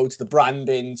logo to the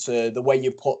branding to the way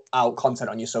you put out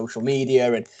content on your social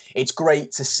media, and it's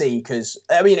great to see, because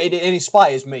I mean it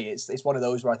inspires me. It's one of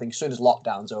those where I think as soon as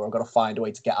lockdown's over, I've got to find a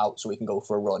way to get out so we can go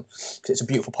for a run, because it's a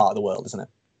beautiful part of the world, isn't it?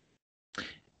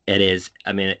 It is.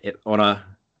 I mean, on a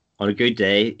good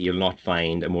day, you'll not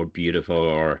find a more beautiful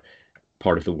or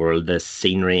part of the world. The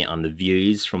scenery and the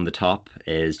views from the top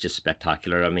is just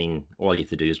spectacular. I mean, all you have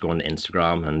to do is go on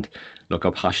Instagram and look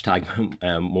up hashtag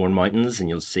Mourne Mountains, and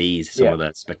you'll see some of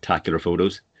the spectacular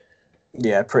photos.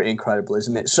 Yeah, pretty incredible,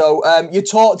 isn't it? So you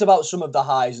talked about some of the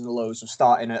highs and the lows of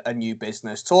starting a new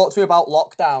business. Talk to me about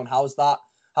lockdown. How's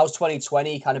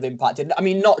 2020 kind of impacted? I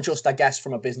mean, not just, I guess,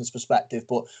 from a business perspective,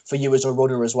 but for you as a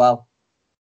runner as well.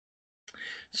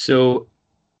 So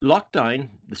lockdown,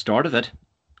 the start of it,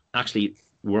 actually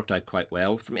worked out quite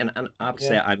well for me. And I have to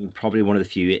say, I'm probably one of the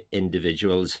few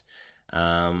individuals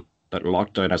that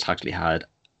lockdown has actually had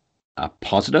a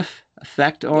positive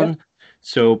effect on. Yeah.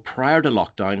 So prior to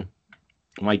lockdown,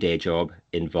 my day job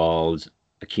involves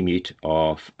a commute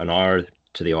of an hour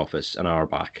to the office, an hour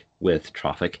back with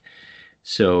traffic.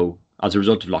 So as a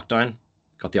result of lockdown,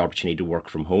 got the opportunity to work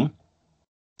from home.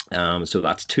 So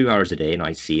that's 2 hours a day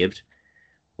now saved,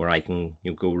 where I can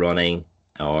go running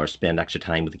or spend extra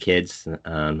time with the kids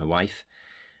and my wife.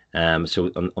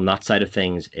 So on that side of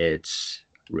things, it's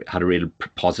had a real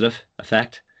positive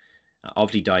effect.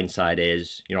 Obviously, downside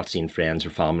is you're not seeing friends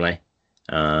or family.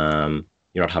 You're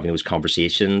not having those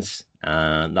conversations.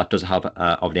 That does have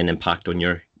obviously an impact on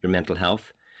your mental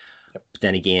health. Yep. But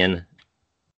then again,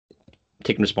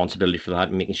 taking responsibility for that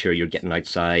and making sure you're getting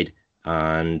outside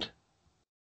and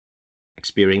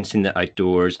experiencing the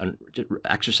outdoors and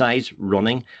exercise,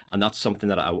 running. And that's something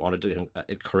that I wanted to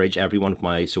encourage everyone with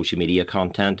my social media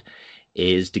content,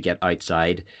 is to get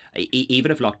outside.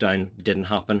 Even if lockdown didn't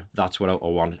happen, that's what I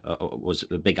want, was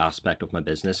a big aspect of my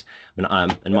business. When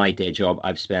I'm in my day job,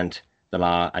 I spent the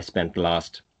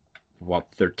last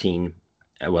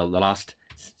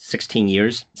 16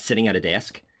 years sitting at a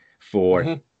desk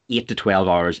for 8 to 12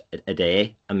 hours a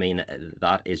day. I mean,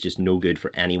 that is just no good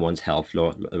for anyone's health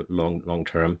long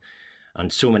term.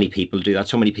 And so many people do that.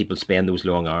 So many people spend those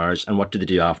long hours, and what do they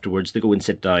do afterwards? They go and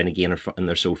sit down again on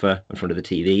their sofa in front of the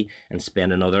TV and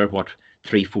spend another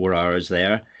 3-4 hours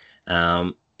there.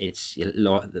 It's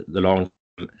the long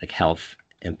health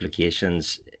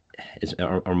implications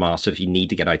are massive. You need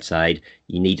to get outside.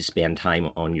 You need to spend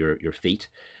time on your feet.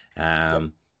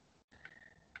 Thankfully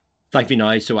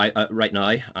now, so right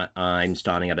now I'm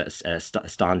standing at a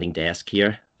standing desk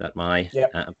here that my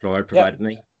employer provided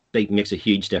me. Makes a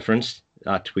huge difference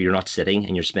that where you're not sitting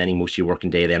and you're spending most of your working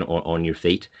day then on your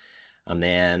feet, and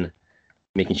then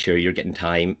making sure you're getting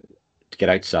time to get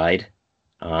outside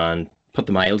and put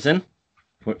the miles in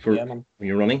for when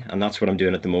you're running. And that's what I'm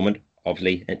doing at the moment,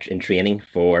 obviously in training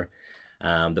for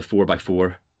the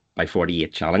 4x4 by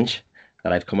 48 challenge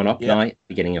that I've coming up now,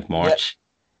 beginning of March.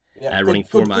 Running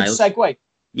 4 miles. Good segue.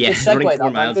 Yeah, good segue, running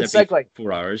 4 miles every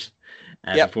 4 hours,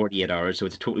 48 hours. So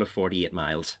it's a total of 48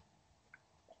 miles.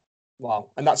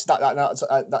 Wow, and that's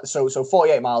so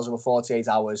 48 miles over 48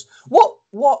 hours. So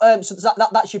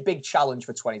that's your big challenge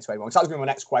for 2021. So that was going to be my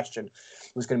next question.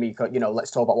 It was going to be, let's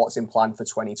talk about what's in plan for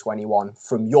 2021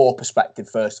 from your perspective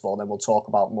first of all, then we'll talk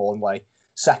about Mournway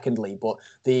secondly. But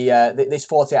this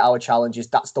 48-hour challenge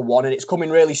that's the one, and it's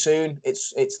coming really soon.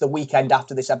 It's the weekend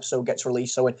after this episode gets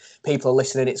released, so when people are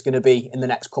listening, it's going to be in the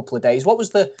next couple of days. What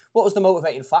was the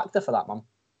motivating factor for that, man?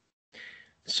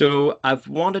 So I've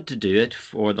wanted to do it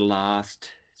for the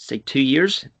last, say, 2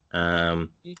 years.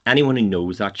 Anyone who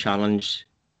knows that challenge,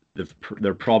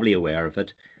 they're probably aware of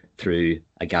it through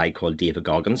a guy called David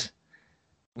Goggins.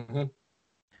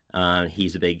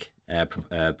 He's a big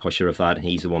pusher of that.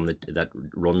 He's the one that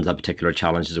runs that particular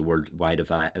challenge as a worldwide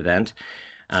event.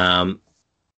 I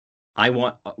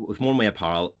want, with Mournway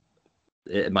Apparel,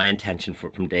 my intention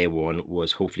from day one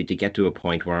was hopefully to get to a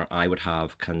point where I would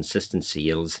have consistent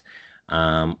sales,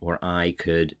 where I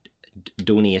could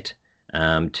donate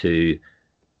to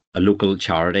a local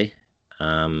charity,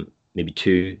 maybe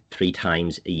 2-3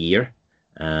 times a year,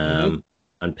 and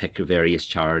pick various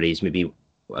charities, maybe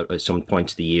at some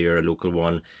points of the year a local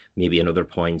one, maybe another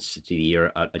points of the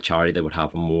year a charity that would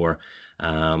have more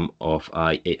of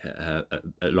a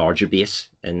larger base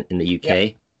in the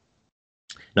UK.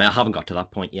 Now, I haven't got to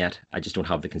that point yet. I just don't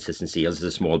have the consistent sales as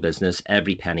a small business.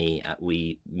 Every penny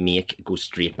we make goes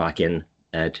straight back in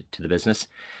to the business.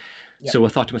 So I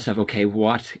thought to myself, okay,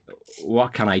 what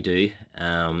can I do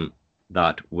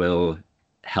that will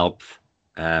help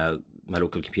my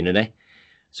local community?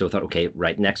 So I thought, okay,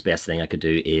 right, next best thing I could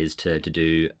do is to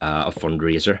do a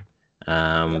fundraiser.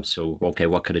 So, okay,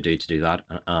 what could I do to do that?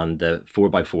 And the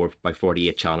 4x4 by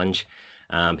 48 challenge,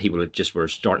 people were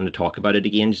starting to talk about it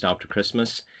again just after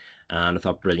Christmas. And I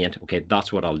thought, brilliant, okay,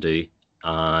 that's what I'll do.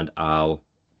 And I'll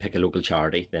pick a local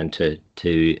charity then to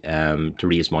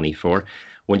raise money for.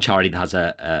 One charity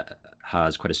that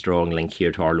has quite a strong link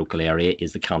here to our local area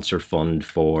is the Cancer Fund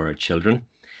for Children.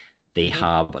 They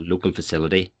have a local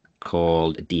facility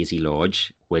called Daisy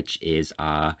Lodge, which is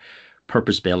a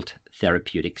purpose-built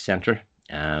therapeutic centre.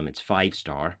 It's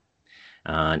 5-star,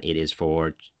 and it is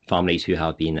for families who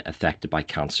have been affected by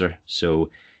cancer.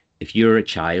 So if you're a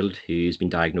child who's been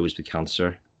diagnosed with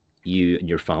cancer, you and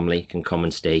your family can come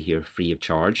and stay here free of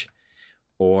charge.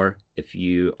 Or if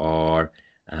you are,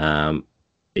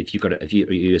 if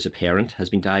you as a parent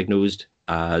has been diagnosed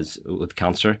as with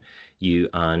cancer, you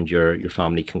and your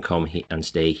family can come and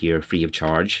stay here free of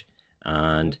charge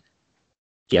and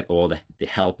get all the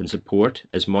help and support,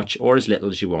 as much or as little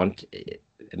as you want.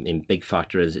 I mean, big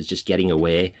factor is just getting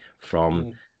away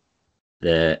from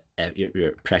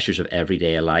your pressures of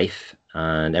everyday life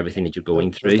and everything that you're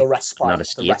going through. The respite, not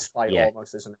escape. The respite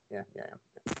almost, isn't it?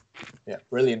 Yeah.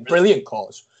 Brilliant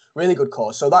cause. Really good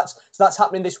cause. So that's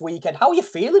happening this weekend. How are you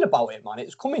feeling about it, man?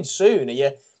 It's coming soon. Are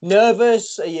you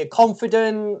nervous? Are you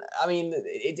confident? I mean,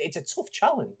 it's a tough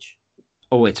challenge.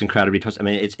 Oh, it's incredibly tough. I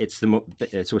mean,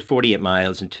 it's 48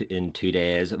 miles in 2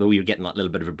 days. Although you're getting that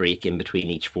little bit of a break in between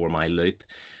each 4 mile loop,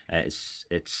 it's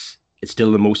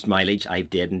still the most mileage I've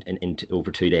did in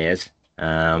over 2 days,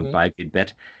 by a good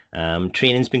bit.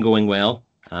 Training's been going well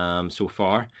so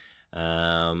far,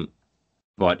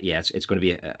 but yeah, it's going to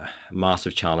be a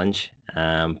massive challenge.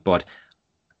 But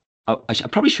I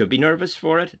probably should be nervous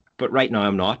for it, but right now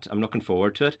I'm not. I'm looking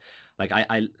forward to it. Like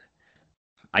I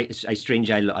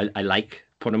like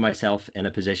putting myself in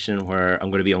a position where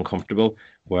I'm going to be uncomfortable,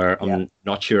 where I'm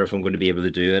not sure if I'm going to be able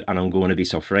to do it, and I'm going to be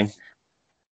suffering.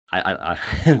 I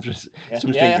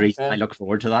look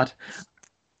forward to that.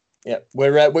 Yeah,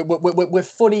 we're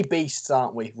funny beasts,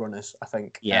 aren't we, runners? I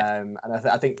think. Yeah. And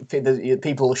I think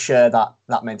people share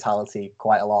that mentality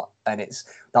quite a lot, and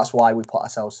that's why we put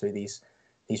ourselves through these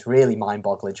really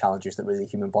mind-boggling challenges that really the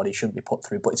human body shouldn't be put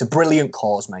through. But it's a brilliant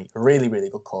cause, mate. A really, really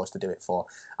good cause to do it for.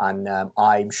 And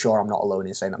I'm sure I'm not alone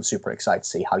in saying I'm super excited to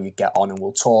see how you get on. And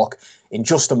we'll talk in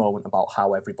just a moment about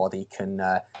how everybody can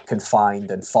find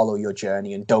and follow your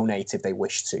journey and donate if they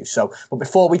wish to. So, but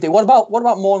before we do, what about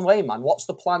Mourne Way, man? What's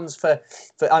the plans for?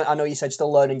 I know you said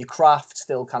still learning your craft,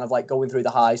 still kind of like going through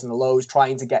the highs and the lows,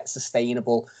 trying to get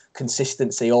sustainable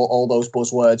consistency, all those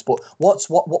buzzwords. But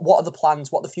what are the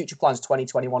plans? What are the future plans,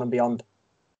 2021 and beyond?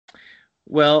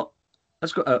 Well,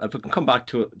 let's go. If we can come back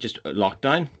to just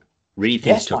lockdown, really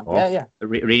things took off.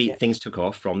 Really, things took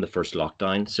off from the first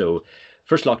lockdown. So,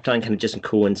 first lockdown kind of just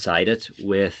coincided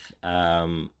with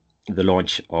the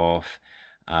launch of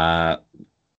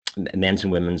men's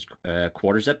and women's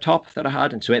quarter zip top that I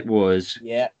had, and so it was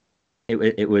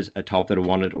it was a top that I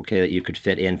wanted. That you could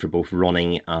fit in for both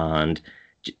running and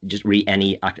just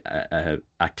any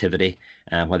activity,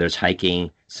 whether it's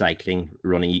hiking, cycling,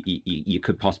 running. You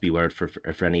could possibly wear it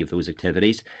for any of those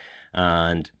activities,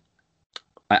 and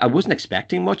I wasn't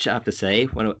expecting much, I have to say,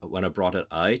 when I brought it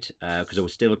out, because I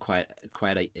was still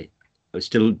I was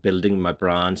still building my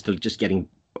brand, still just getting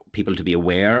people to be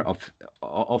aware of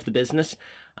the business,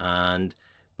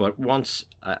 but once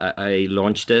I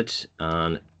launched it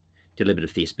and did a little bit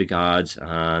of Facebook ads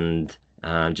and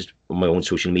just on my own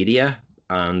social media,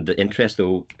 and the interest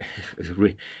though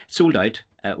sold out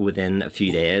within a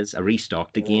few days. I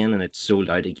restocked again, and it sold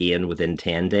out again within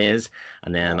 10 days.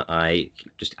 And then I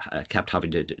just kept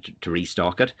having to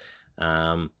restock it.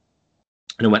 And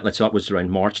so that was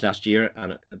around March last year,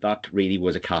 and that really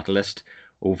was a catalyst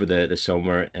over the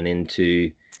summer and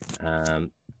into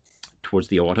towards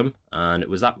the autumn. And it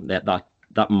was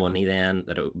that money then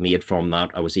that I made from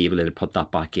that, I was able to put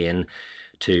that back in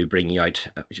to bringing out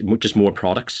just more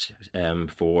products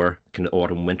for kind of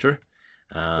autumn winter,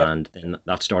 and then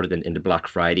that started into Black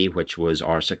Friday, which was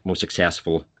our most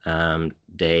successful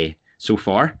day so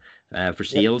far for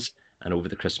sales, and over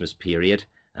the Christmas period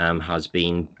has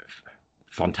been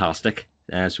fantastic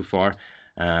so far.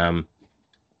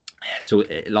 So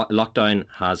lockdown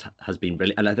has been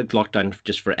brilliant, and I think lockdown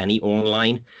just for any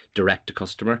online direct to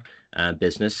customer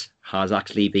business has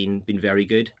actually been very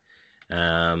good.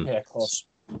 Of course.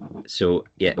 So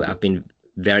I've been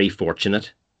very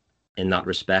fortunate in that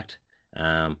respect.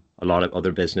 A lot of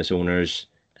other business owners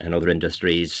and other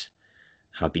industries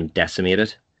have been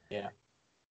decimated.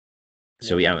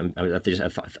 So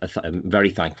I'm very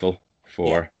thankful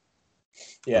for.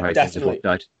 Yeah, definitely,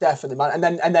 man.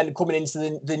 And then coming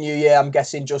into the new year, I'm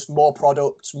guessing just more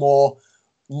products, more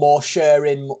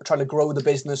sharing, trying to grow the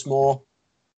business more.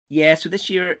 Yeah. So this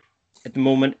year, at the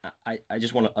moment, I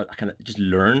just want to kind of just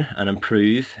learn and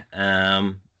improve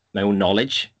my own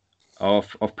knowledge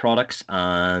of products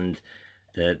and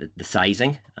the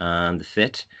sizing and the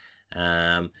fit.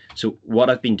 So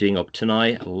what I've been doing up to now,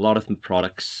 a lot of the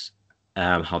products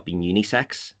have been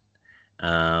unisex.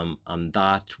 And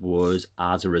that was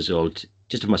as a result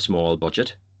just of my small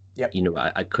budget.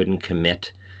 I couldn't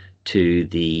commit to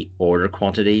the order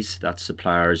quantities that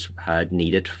suppliers had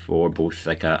needed for both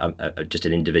like just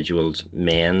an individual's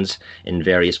men's in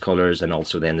various colors, and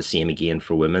also then the same again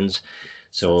for women's.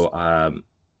 So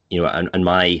and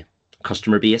my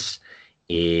customer base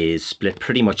is split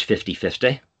pretty much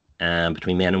 50-50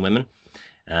 between men and women.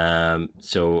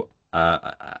 So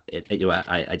I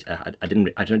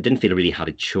didn't feel I really had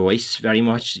a choice very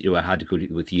much. I had to go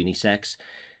with unisex.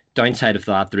 Downside of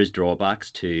that, there is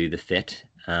drawbacks to the fit,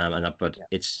 but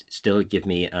it's still give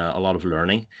me a lot of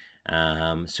learning.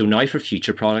 So now for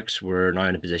future products, we're now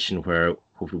in a position where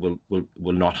hopefully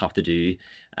we'll not have to do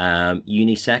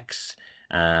unisex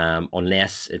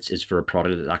unless it's for a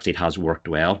product that actually has worked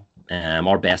well.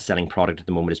 Our best-selling product at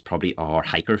the moment is probably our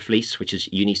hiker fleece, which is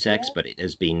unisex, but it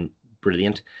has been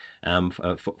brilliant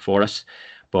for us.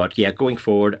 But yeah, going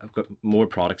forward, I've got more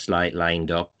products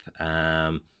lined up.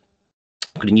 I've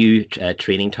got a new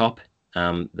training top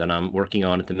that I'm working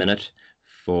on at the minute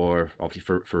for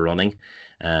running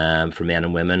for men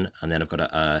and women, and then I've got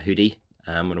a hoodie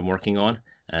that I'm working on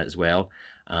as well.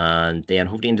 And then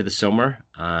hopefully into the summer,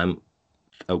 I'm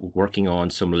working on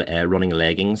some running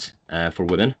leggings for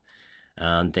women,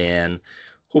 and then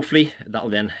hopefully that'll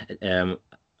then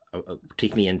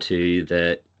take me into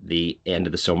the end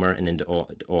of the summer and into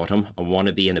autumn. I want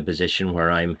to be in a position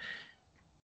where I'm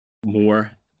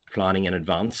more planning in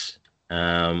advance,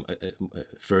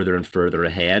 further and further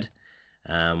ahead,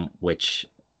 which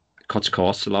cuts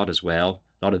costs a lot as well.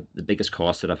 A lot of the biggest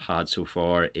cost that I've had so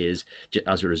far is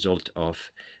as a result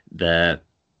of the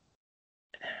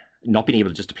not being able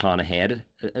just to plan ahead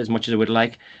as much as I would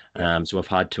like. So I've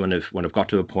had to, when I've got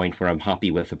to a point where I'm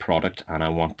happy with the product and I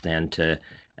want then to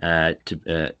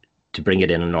bring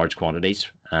it in large quantities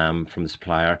from the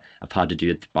supplier, I've had to do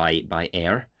it by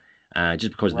air,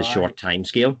 just because of the short time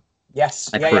scale. Yes.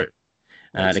 For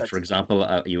example,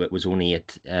 it was only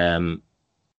at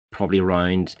probably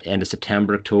around end of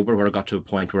September, October, where I got to a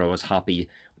point where I was happy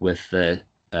with the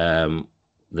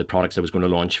products I was going to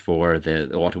launch for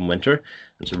the autumn winter,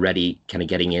 and so ready, kind of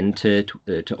getting into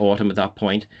to autumn at that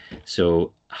point.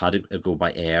 So had to go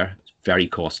by air. It's very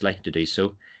costly to do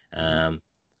so.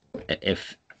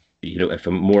 If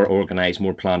I'm more organized,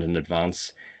 more planned in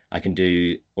advance, I can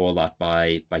do all that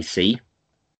by sea,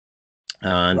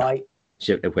 and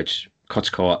which cuts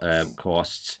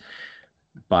costs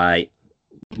by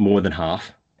more than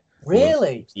half.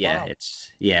 Really? Yeah,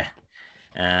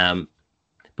 wow.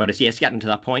 But it's getting to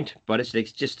that point. But it's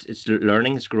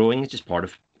learning, it's growing. It's just part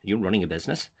of running a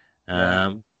business.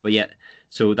 But yeah,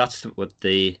 so that's what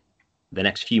the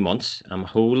next few months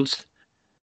holds.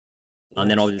 And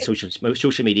then all the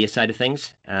social media side of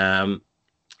things.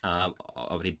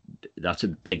 Obviously, that's a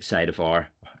big side of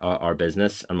our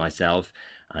business and myself,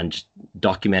 and just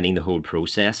documenting the whole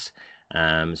process.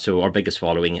 So our biggest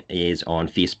following is on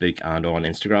Facebook and on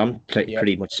Instagram,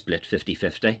 pretty much split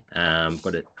 50-50,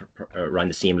 but around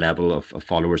the same level of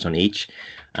followers on each.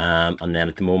 And then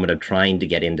at the moment, I'm trying to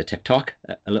get into TikTok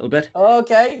a little bit.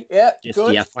 Okay, yeah,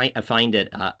 good. Yeah, I find it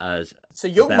as it's a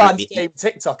young man's game,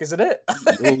 TikTok, isn't it?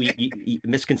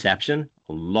 Misconception.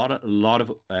 A lot of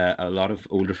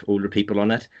older people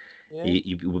on it. Yeah.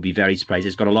 You will be very surprised.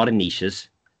 It's got a lot of niches.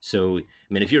 So I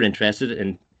mean, if you're interested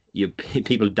in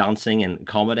people dancing and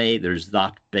comedy, there's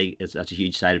that's a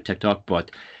huge side of TikTok.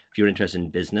 But if you're interested in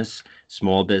business,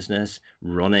 small business,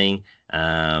 running,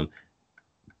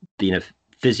 being a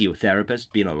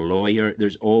physiotherapist, being a lawyer,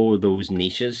 there's all those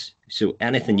niches. So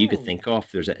anything you could think of,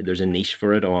 there's a niche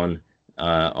for it on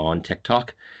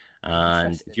TikTok.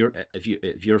 And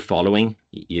if you're following,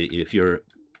 if you're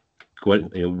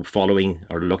following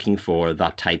or looking for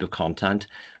that type of content,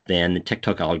 then the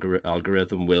TikTok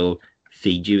algorithm will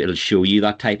feed you. It'll show you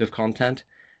that type of content.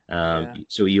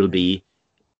 So you'll be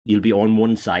on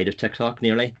one side of TikTok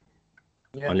nearly,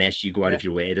 unless you go out of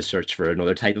your way to search for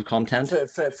another type of content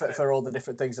for all the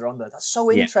different things that are on there. That's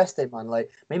so interesting, man.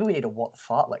 Like, maybe we need a what the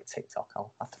fuck like TikTok.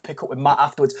 I'll have to pick up with Matt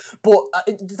afterwards. But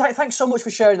thanks so much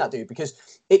for sharing that, dude, because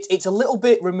it's a little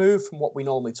bit removed from what we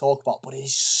normally talk about, but it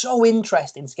is so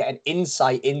interesting to get an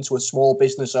insight into a small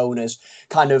business owner's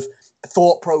kind of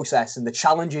thought process and the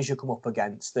challenges you come up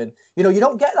against. And you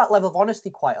don't get that level of honesty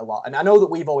quite a lot, and I know that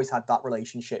we've always had that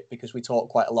relationship because we talk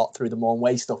quite a lot through the Mourne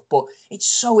Way stuff, but it's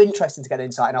so interesting to get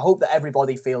insight, and I hope that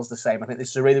everybody feels the same. I think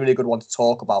this is a really, really good one to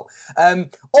talk about.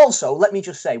 Also, let me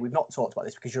just say, we've not talked about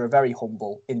this because you're a very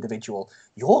humble individual.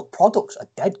 Your products are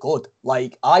dead good.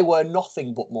 Like, I wear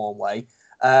nothing but Mourne Way.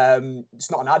 It's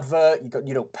not an advert.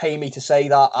 You don't pay me to say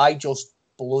that. I just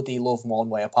bloody love Mourne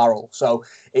Way apparel. So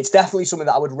it's definitely something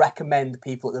that I would recommend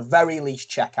people at the very least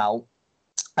check out.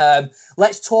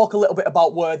 Let's talk a little bit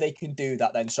about where they can do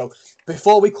that then. So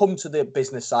before we come to the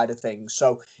business side of things,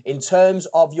 so in terms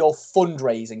of your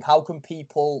fundraising, how can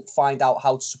people find out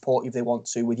how to support you if they want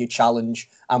to with your challenge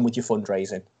and with your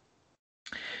fundraising?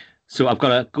 So I've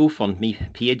got a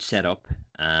GoFundMe page set up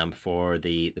for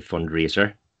the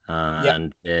fundraiser,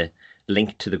 and the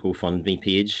link to the GoFundMe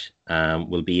page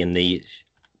will be in the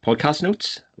podcast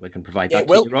notes. We can provide that It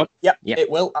will. to you, Rob. Yep, Yep. it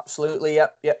will. Absolutely.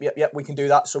 Yep. We can do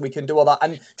that. So we can do all that.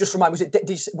 And just remind me,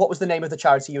 what was the name of the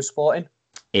charity you're supporting?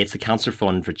 It's the Cancer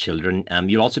Fund for Children.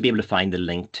 You'll also be able to find the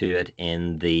link to it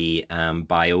in the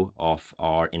bio of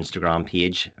our Instagram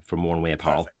page for More One Way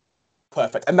Apparel.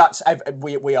 Perfect. And that's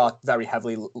we are very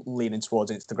heavily leaning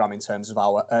towards Instagram in terms of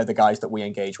our the guys that we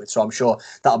engage with. So I'm sure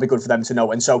that'll be good for them to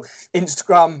know. And so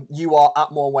Instagram, you are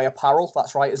at More One Way Apparel.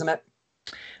 That's right, isn't it?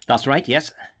 That's right.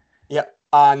 Yes. Yep.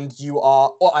 And you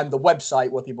are, and the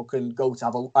website where people can go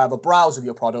to have a browse of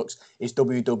your products is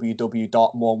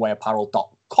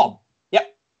www.moreonwayapparel.com.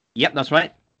 Yep. Yep. That's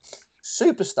right.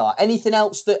 Superstar. Anything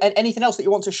else that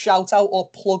you want to shout out or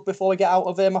plug before we get out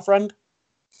of here, my friend?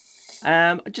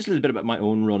 Just a little bit about my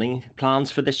own running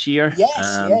plans for this year.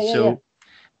 Yes.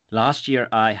 Last year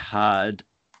I had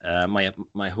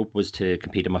my hope was to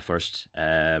compete in my first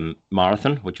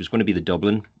marathon, which was going to be the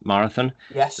Dublin Marathon.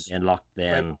 Yes. But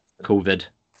then COVID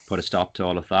put a stop to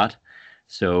all of that.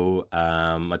 So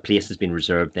my place has been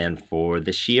reserved then for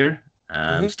this year.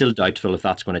 Still doubtful if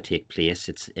that's going to take place.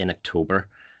 It's in October.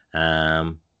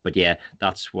 But yeah,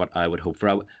 that's what I would hope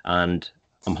for. And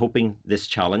I'm hoping this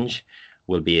challenge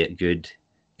will be a good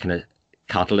kind of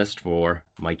catalyst for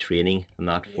my training and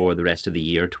that for the rest of the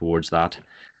year towards that.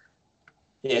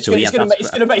 Yeah, it's going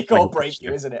to make or break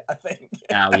you, isn't it? I think.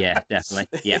 Oh yeah,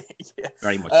 definitely. Yeah,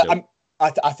 very much so.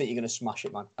 I think you're going to smash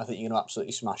it, man. I think you're going to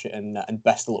absolutely smash it, and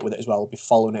best of luck with it as well. We'll be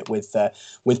following it with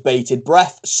bated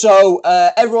breath. So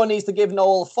everyone needs to give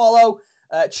Noel a follow.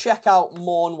 Check out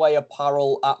More One Way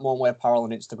Apparel at More One Way Apparel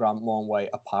on Instagram,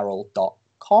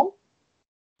 moreonwayapparel.com.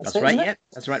 That's right. Yeah,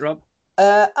 that's right, Rob.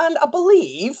 And I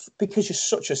believe, because you're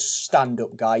such a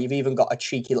stand-up guy, you've even got a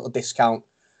cheeky little discount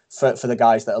for the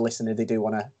guys that are listening if they do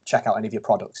want to check out any of your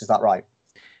products. Is that right?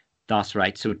 That's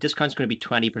right. So discount's going to be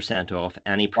 20% off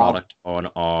any product on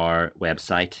our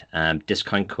website.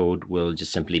 Discount code will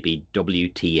just simply be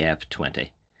WTF20.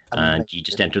 And you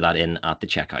just enter that in at the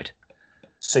checkout.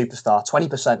 Superstar.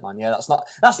 20%, man. Yeah, that's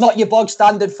not your bog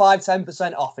standard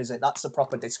 5-10% off, is it? That's a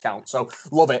proper discount. So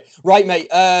love it. Right, mate.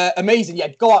 Amazing. Yeah,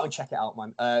 go out and check it out,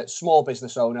 man. Small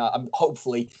business owner. I'm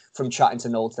hopefully from chatting to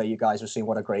Noel today, you guys have seen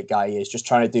what a great guy he is, just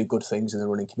trying to do good things in the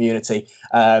running community.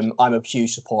 I'm a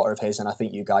huge supporter of his, and I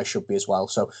think you guys should be as well.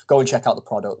 So go and check out the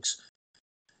products.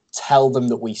 Tell them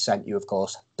that we sent you, of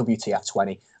course,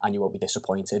 WTF20, and you won't be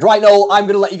disappointed. Right, Noel, I'm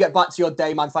going to let you get back to your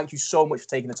day, man. Thank you so much for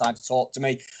taking the time to talk to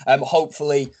me.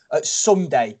 Hopefully,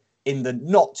 someday in the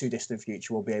not-too-distant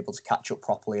future, we'll be able to catch up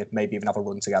properly and maybe even have a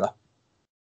run together.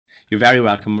 You're very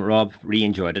welcome, Rob. Really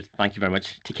enjoyed it. Thank you very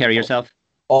much. Take care of yourself.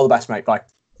 All the best, mate. Bye.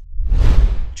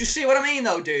 Just see what I mean,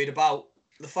 though, dude, about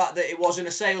the fact that it wasn't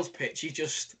a sales pitch. He's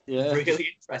just really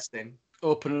interesting.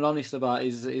 Open and honest about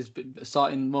his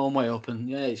starting More One Way up,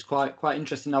 and it's quite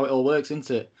interesting how it all works,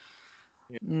 isn't it?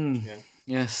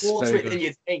 Yes. More to it than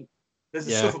you think. There's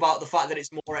the stuff about the fact that it's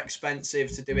more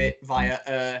expensive to do it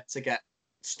via to get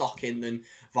stock in than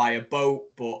via boat,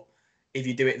 but if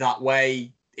you do it that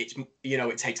way, it's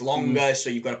it takes longer,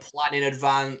 so you've got to plan in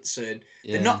advance, and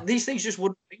they're not these things you just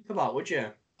wouldn't think about, would you?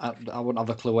 I wouldn't have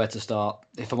a clue where to start,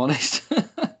 if I'm honest.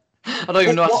 I don't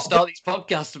even know how to start these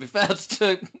podcasts, to be fair.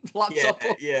 To laptop.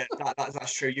 Yeah,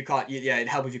 that's true. You can't. It'd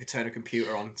help if you could turn a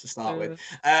computer on to start with.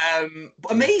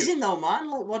 But amazing though, man.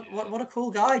 Like, what a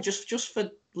cool guy. Just for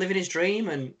living his dream,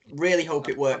 and really hope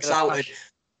it works out.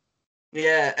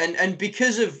 And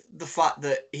because of the fact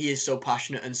that he is so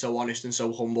passionate and so honest and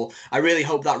so humble, I really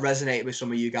hope that resonated with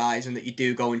some of you guys, and that you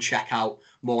do go and check out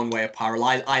More One Way Apparel.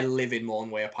 I live in More One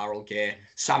Way Apparel gear.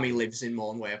 Sammy lives in More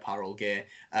One Way Apparel gear.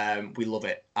 We love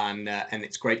it, and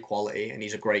it's great quality, and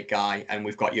he's a great guy, and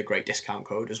we've got your great discount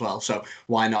code as well. So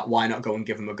why not go and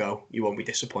give him a go? You won't be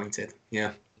disappointed.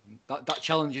 Yeah. That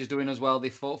challenge he's doing as well, the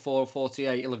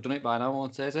 448. He'll have done it by now,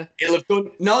 won't he? He'll have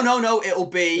done. No. It'll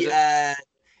be.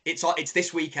 It's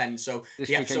this weekend, so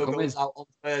the episode goes out on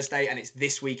Thursday, and it's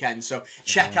this weekend. So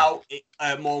check out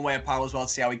More One Way Apparel as well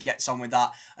to see how he gets on with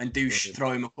that, and do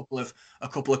throw him a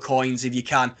couple of coins if you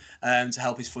can, to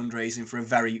help his fundraising for a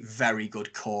very, very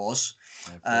good cause.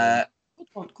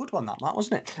 Good one, that Matt,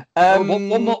 wasn't it?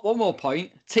 One more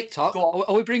point. TikTok.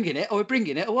 Are we bringing it? Or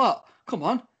what? Come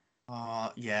on.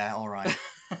 Yeah. All right.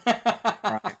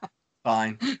 Right.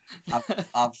 Fine.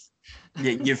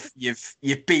 You've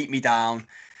beat me down.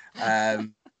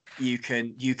 You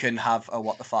can have a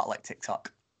what the fart like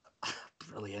TikTok.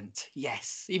 Brilliant.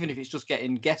 Yes. Even if it's just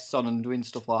getting guests on and doing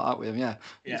stuff like that with them.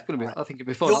 It's gonna be. I think it'd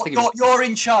be fun. You're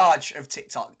in charge of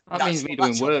TikTok. That means me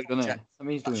doing work, doesn't it? That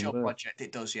means that's doing your work. project.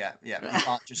 It does. Yeah.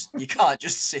 You can't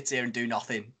just sit here and do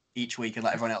nothing each week and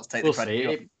let everyone else take the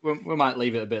credit. We might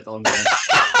leave it a bit longer.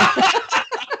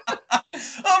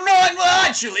 All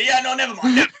Actually, yeah, no, never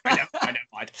mind. Never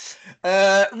mind.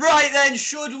 Right then,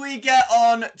 should we get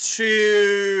on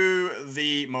to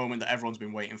the moment that everyone's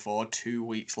been waiting for? 2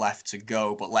 weeks left to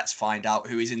go, but let's find out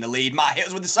who is in the lead. Matt, hit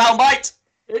us with the soundbite.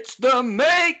 It's the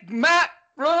Make Matt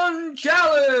Run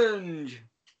Challenge.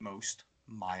 Most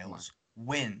miles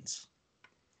wins.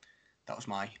 That was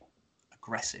my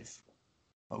aggressive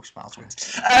most miles wins.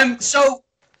 So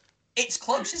it's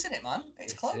close, isn't it, man?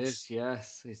 It's close. It is,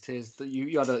 yes, it is.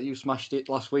 You smashed it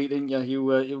last week, didn't you?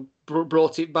 You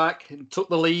brought it back and took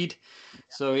the lead.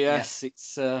 So yes,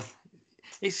 it's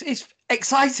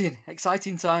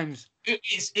exciting times. It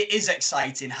is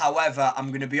exciting. However, I'm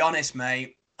going to be honest,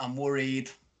 mate. I'm worried.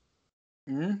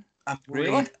 I'm worried.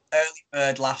 Really? Early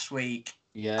bird last week.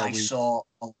 Yeah, I saw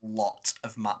a lot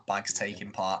of Matt Bags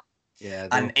taking part. Yeah,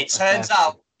 and it turns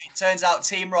out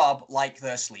Team Rob like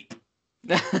their sleep.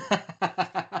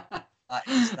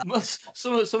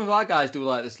 Some of our guys do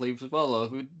like the sleeves as well,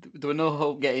 though. There were no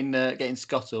hope getting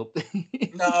Scott up.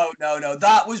 No.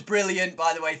 That was brilliant,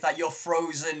 by the way. That your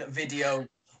Frozen video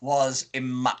was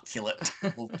immaculate.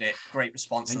 Loved it. Great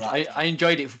response to that. I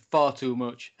enjoyed it far too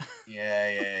much.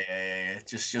 Yeah.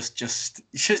 Just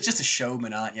a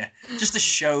showman, aren't you? Just a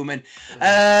showman.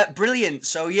 Brilliant.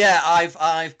 So yeah,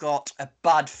 I've got a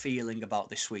bad feeling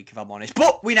about this week, if I'm honest.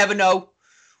 But we never know.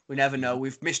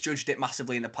 We've misjudged it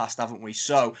massively in the past, haven't we?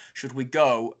 So should we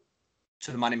go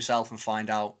to the man himself and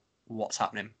find out what's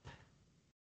happening?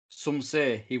 Some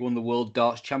say he won the World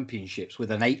Darts Championships with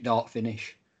an 8-dart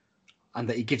finish, and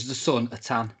that he gives the sun a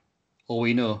tan. All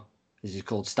we know is he's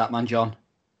called Statman John.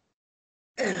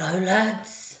 Hello,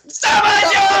 lads.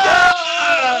 Statman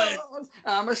John!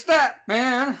 I'm a stat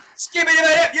man.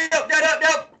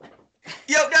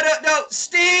 Yo,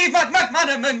 Steve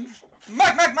McManaman.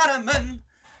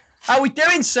 How we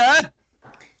doing, sir?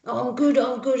 I'm good.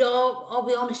 I'll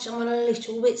be honest, I'm a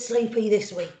little bit sleepy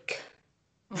this week.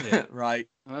 Right.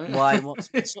 Why? What's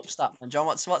up, Statman John?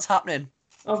 What's happening?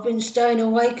 I've been staying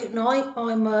awake at night.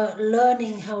 I'm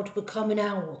learning how to become an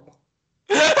owl.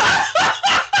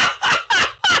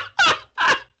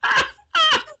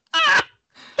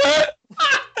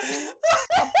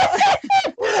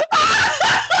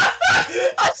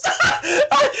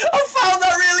 I found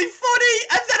that really funny,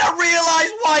 and then I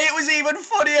realised why it was even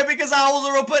funnier, because owls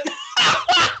are up at...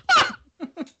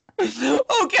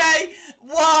 Okay,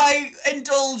 why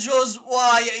indulge us?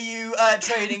 Why are you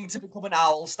training to become an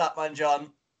owl, Statman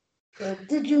John?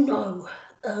 Did you know?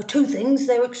 2 things.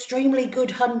 They're extremely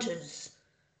good hunters.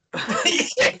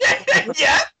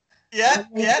 Yeah.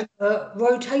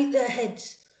 Rotate their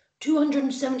heads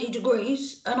 270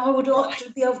 degrees, and I would like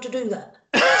to be able to do that.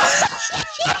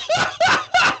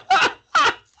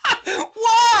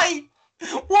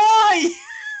 Why?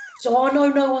 So I know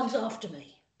no one's after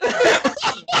me.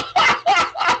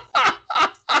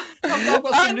 I've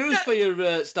got some news for you,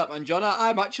 Statman John.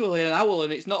 I'm actually an owl,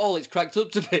 and it's not all it's cracked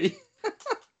up to be.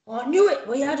 I knew it.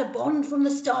 We had a bond from the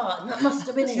start, and that must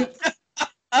have been it.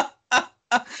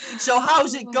 So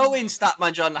how's it going,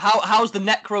 Statman John? How's the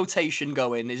neck rotation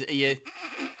going? Are you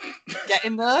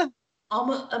getting there? I'm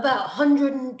at about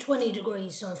 120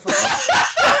 degrees so far.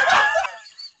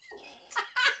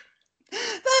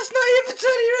 That's not even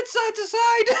turning your head side to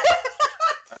side.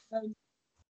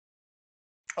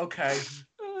 Okay.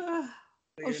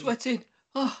 I'm sweating.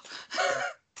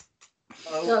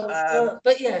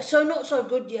 But yeah, so not so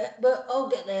good yet. But I'll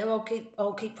get there. I'll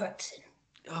keep practicing.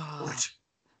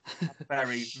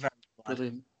 Very, very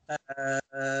Brilliant.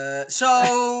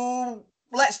 So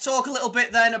let's talk a little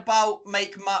bit then about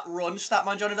Make Matt Run,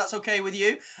 Statman John, if that's okay with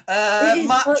you.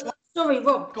 Sorry,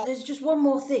 Rob. There's just one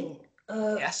more thing.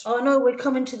 Yes. I know we're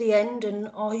coming to the end, and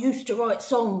I used to write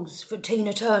songs for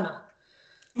Tina Turner.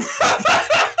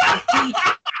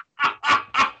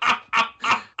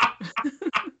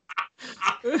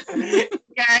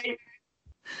 Okay.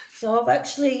 So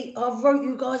I've wrote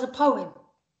you guys a poem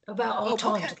about our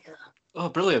time together. Oh,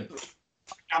 brilliant.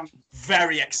 I'm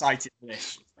very excited for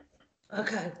this.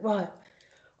 Okay, right.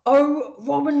 Oh,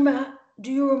 Rob and Matt,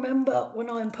 do you remember when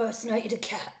I impersonated a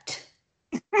cat?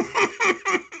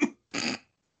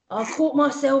 I caught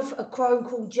myself a crow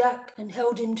called Jack and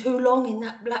held him too long in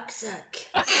that black sack.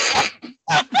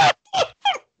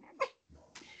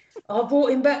 I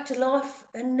brought him back to life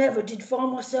and never did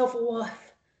find myself a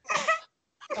wife.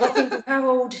 I think of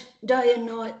Harold day and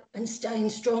night, and staying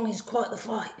strong is quite the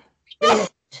fight.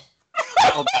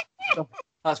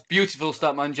 That's beautiful,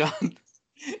 Statman John.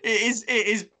 It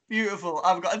is beautiful.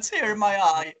 I've got a tear in my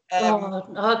eye.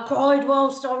 I cried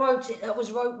whilst I wrote it. That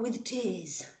was wrote with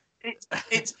tears.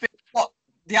 It's been, what,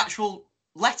 the actual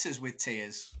letters with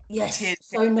tears? Yes, Tears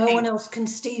so no one else can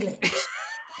steal it.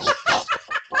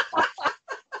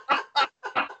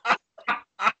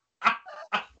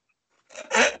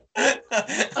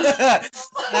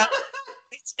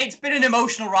 It's been an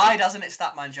emotional ride, hasn't it,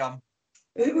 Statman John?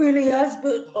 It really has,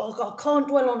 but I can't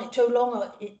dwell on it too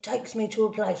long. It takes me to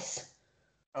a place.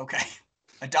 Okay.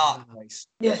 A dark place.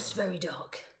 Yes, very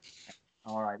dark.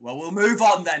 All right. Well, we'll move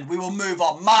on then. We will move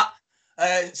on. Matt,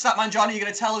 Statman John, are you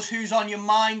going to tell us who's on your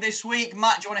mind this week?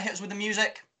 Matt, do you want to hit us with the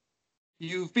music?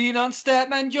 You've been on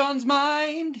Statman John's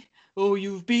mind. Oh,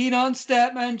 you've been on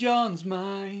Statman John's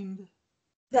mind.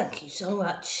 Thank you so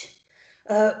much.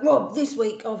 Rob, this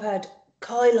week I've had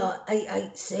Kyla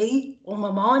 88C on my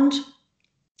mind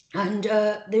and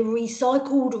the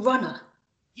Recycled Runner.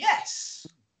 Yes.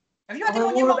 Have you had him I'm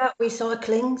on your all mind? about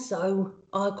recycling, so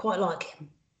I quite like him.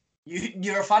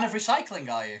 You're a fan of recycling,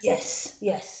 are you? Yes.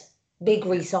 Big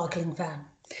recycling fan.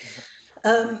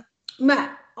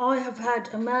 Matt, I have had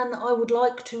a man that I would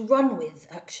like to run with,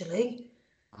 actually.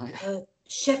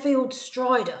 Sheffield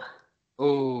Strider.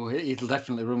 Oh, he'll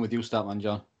definitely run with you, Statman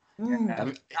John.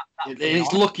 Mm.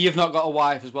 It's lucky you've not got a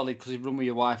wife as well, because he'd run with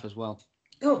your wife as well.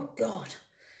 Oh, God.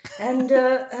 And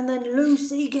then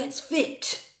Lucy Gets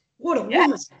Fit. What a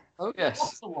woman. Oh, yes.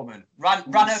 What's the woman? Ran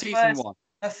her Season 1.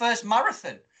 her first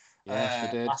marathon. Yes,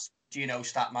 she did. Do you know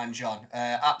Statman John?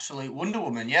 Absolute Wonder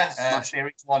Woman, yeah.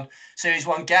 Series one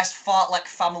guest, Fartlek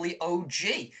Family OG.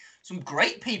 Some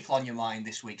great people on your mind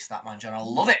this week, Statman John. I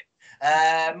love it.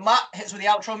 Matt, hits with the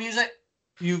outro music.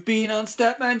 You've been on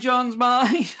Statman John's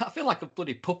mind. I feel like a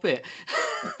bloody puppet.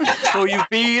 Oh, you've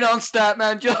been on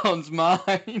Statman John's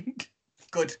mind.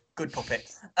 Good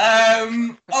puppet.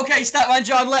 Okay, Statman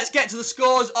John, let's get to the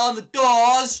scores on the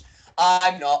doors.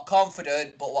 I'm not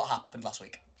confident, but what happened last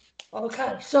week?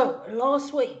 Okay, so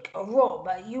last week, Rob,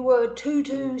 you were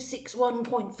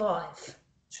 2261.5.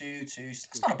 2-2.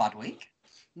 That's not a bad week.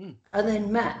 And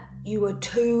then Matt, you were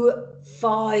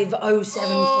 2507.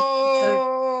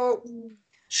 Oh,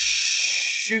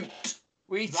 Shoot.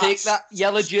 we take that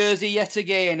yellow jersey yet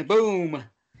again. Boom.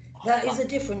 That is a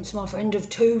difference, my friend, of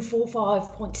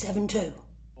 245.72.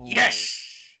 Yes.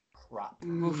 Crap.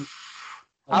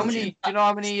 How many? Do you know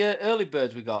how many early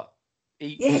birds we got?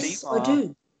 Yes, I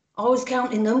do. I was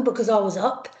counting them because I was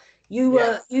up. You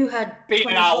had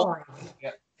Beaten 25,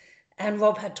 Yeah. and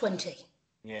Rob had 20.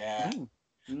 Yeah.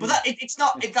 But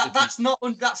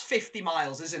that's 50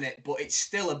 miles, isn't it? But it's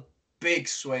still a big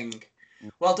swing.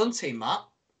 Well done, team Matt.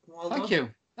 Well done.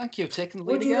 Thank you. Taking the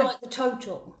lead Would you again. like the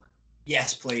total?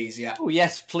 Yes, please. Yeah. Oh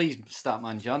yes, please,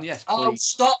 Statman John. Yes, please. Oh,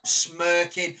 stop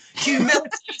smirking. Humility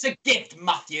is a gift,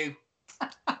 Matthew.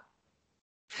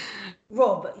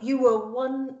 Rob, you were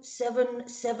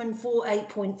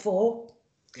 17748.4.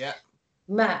 Yeah.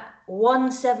 Matt,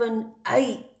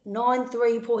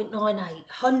 17893.98.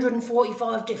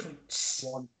 145 difference.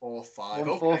 145.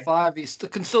 145.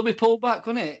 It can still be pulled back,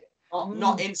 couldn't it?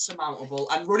 Not insurmountable.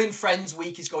 And Running Friends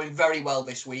Week is going very well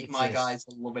this week. My guys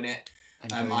are loving it.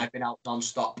 I've been out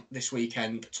non-stop this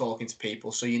weekend talking to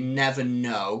people, so you never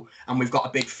know. And we've got a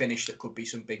big finish that could be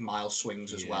some big mile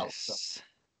swings as well.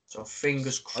 So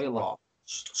fingers crossed.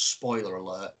 Spoiler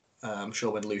alert. I'm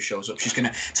sure when Lou shows up, she's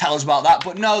going to tell us about that.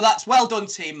 But no, that's well done,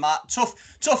 Team Matt.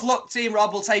 Tough luck, Team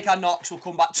Rob. We'll take our knocks. We'll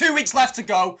come back. 2 weeks left to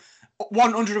go.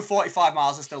 145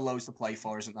 miles are still loads to play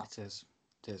for, isn't that? It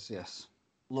is, yes.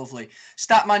 Lovely.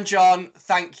 Statman John,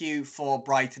 thank you for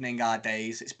brightening our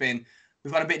days.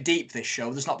 We've gone a bit deep this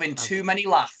show. There's not been too many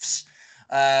laughs.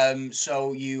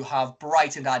 So you have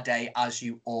brightened our day as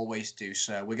you always do,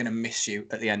 sir. We're going to miss you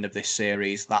at the end of this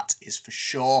series. That is for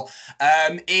sure.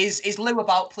 Is Lou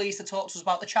about, please, to talk to us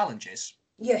about the challenges?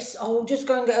 Yes, I'll just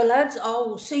go and get her, lads.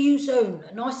 I'll see you soon.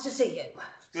 Nice to see you.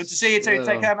 Good to see you too.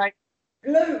 Take care, mate.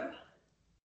 Lou.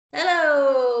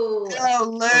 Hello.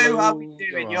 Hello, Lou. How are you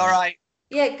doing? You all right?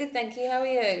 Yeah, good, thank you. How are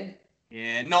you?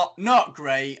 Yeah, not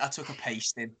great. I took a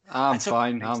pasting. I'm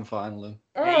fine, Lou.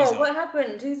 Oh, what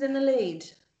happened? Who's in the lead?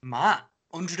 Matt,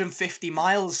 150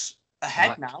 miles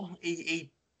ahead now.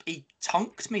 He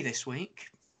tonked me this week.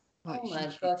 Oh my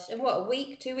gosh. And what, a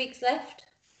week, 2 weeks left?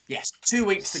 Yes, 2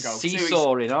 weeks to go.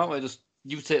 Seesawing, aren't we? Just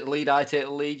you take the lead, I take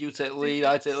the lead, you take the lead,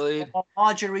 I take the lead.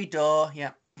 Marjorie Door,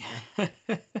 yeah. I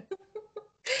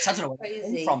don't know where it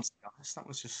came from, to be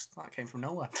honest. That came from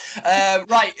nowhere.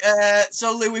 Right,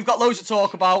 so Lou, we've got loads to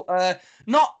talk about.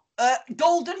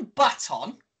 Golden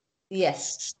Baton.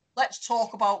 Yes. Let's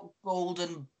talk about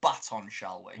Golden Baton,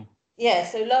 shall we? Yeah,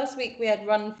 so last week we had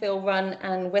Run, Phil, Run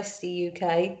and Westy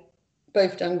UK.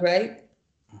 Both done great.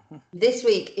 This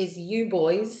week is You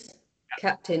Boys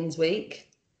Captains Week,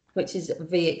 which is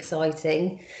very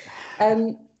exciting.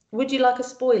 Would you like a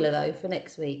spoiler, though, for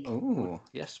next week? Oh,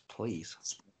 yes, please.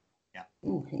 Yeah.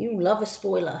 Ooh, you love a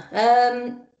spoiler.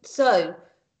 So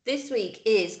this week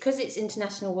is, because it's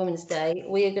International Women's Day,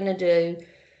 we are going to do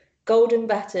Golden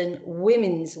Baton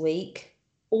Women's Week,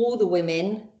 all the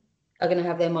women are going to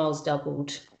have their miles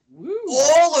doubled.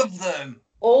 All of them?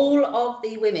 All of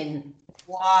the women.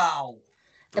 Wow.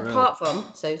 Apart from,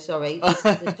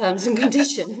 the terms and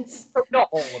conditions. Not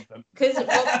all of them. Because there's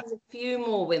a few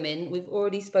more women, we've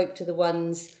already spoke to the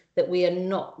ones that we are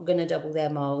not going to double their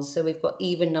miles. So we've got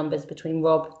even numbers between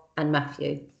Rob and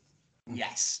Matthew.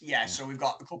 Yes, yeah. So we've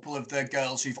got a couple of the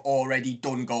girls who've already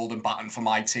done Golden Baton for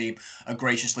my team are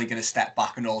graciously going to step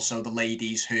back, and also the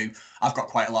ladies who I've got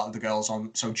quite a lot of the girls on.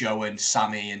 So Joe and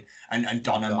Sammy and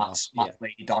Don and Matt's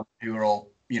Lady Don, who are all,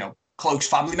 you know, close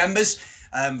family members.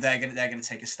 They're gonna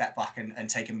take a step back and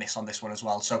take a miss on this one as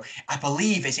well. So I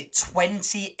believe, is it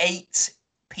 28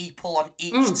 people on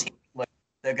each team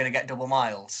that are going to get double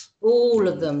miles? All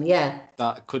of them, yeah.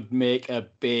 That could make a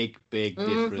big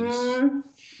difference.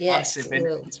 Yes,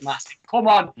 it's massive. Come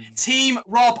on, Team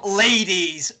Rob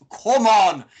ladies, come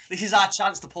on! This is our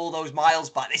chance to pull those miles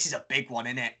back. This is a big one,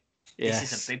 isn't it? Yes.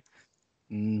 This is a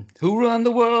big. Who run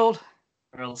the world?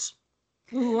 Girls.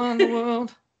 Who run the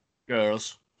world?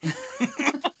 Girls.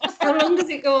 How long does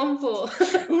it go on for?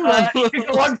 You can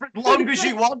go on for as long as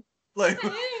you want, Lou.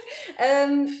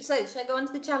 So, shall I go on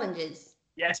to the challenges?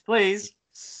 Yes, please.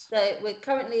 So, we're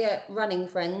currently at Running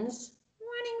Friends.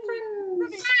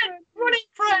 Running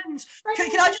friends.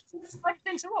 Can I just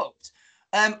interrupt?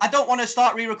 I don't want to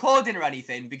start re-recording or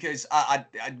anything, because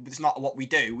it's not what we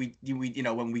do. We you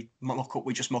know, when we muck up,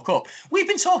 we just muck up. We've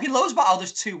been talking loads about how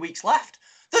there's 2 weeks left.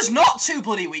 There's not 2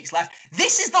 bloody weeks left.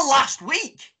 This is the last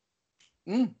week.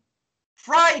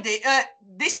 Friday.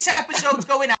 This episode's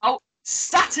going out.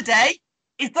 Saturday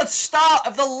is the start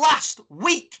of the last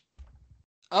week.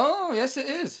 Oh, yes, it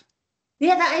is.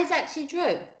 Yeah, that is actually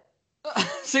true.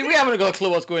 See, we haven't got a clue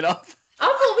what's going on. I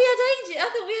thought we had ages. I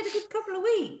thought we had a good couple of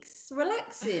weeks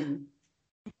relaxing.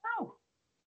 No,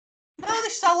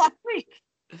 this is our last week.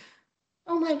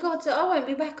 Oh my God! So I won't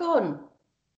be back on.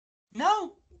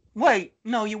 No, wait,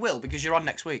 no, you will, because you're on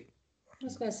next week. I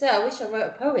was going to say, I wish I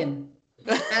wrote a poem.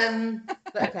 But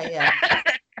okay, yeah.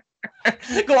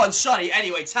 Go on, sorry.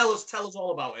 Anyway, tell us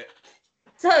all about it.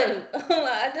 So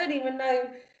I don't even know.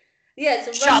 Yeah,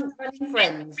 so running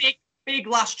friends. Big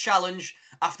last challenge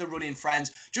after Running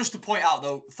Friends. Just to point out,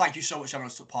 though, thank you so much,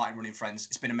 everyone, for part in Running Friends.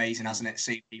 It's been amazing, hasn't it?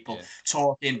 Seeing people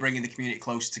talking, bringing the community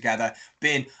closer together.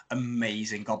 Been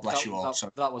amazing. God bless you all.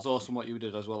 That was awesome what you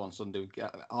did as well on Sunday.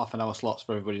 Get half an hour slots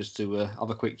for everybody just to have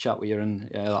a quick chat with you,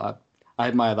 and yeah, I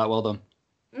admire that. Well done.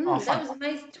 That was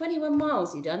amazing. 21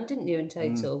 miles you done, didn't you, in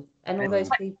total? And all those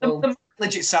people. The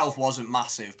mileage itself wasn't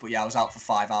massive, but yeah, I was out for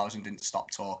 5 hours and didn't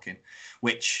stop talking,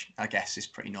 which I guess is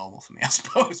pretty normal for me, I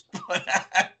suppose. But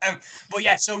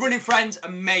yeah, so Running Friends,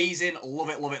 amazing. Love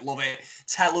it.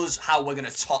 Tell us how we're going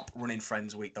to top Running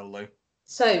Friends week, though, Lou.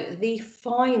 So the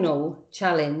final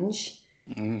challenge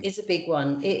is a big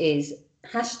one. It is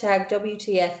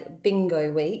 #WTF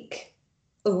Bingo Week.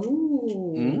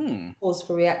 Ooh. Pause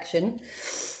for reaction.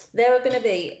 There are going to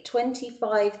be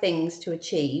 25 things to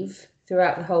achieve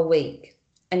throughout the whole week,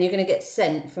 and you're going to get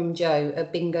sent from Joe a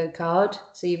bingo card.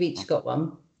 So you've each got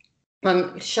one.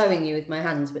 I'm showing you with my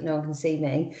hands, but no one can see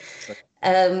me.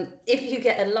 If you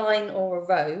get a line or a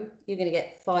row, you're going to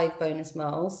get 5 bonus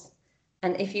miles,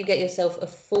 and if you get yourself a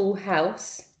full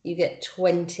house, you get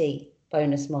 20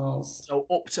 bonus miles. So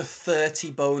up to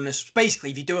 30 bonus.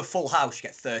 Basically, if you do a full house, you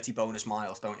get 30 bonus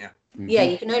miles, don't you? Yeah,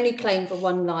 you can only claim for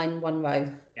 1 line, 1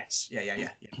 row. Yes, yeah.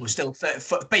 We're still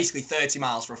basically 30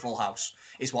 miles for a full house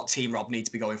is what Team Rob needs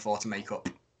to be going for to make up.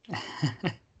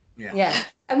 Yeah.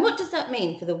 And what does that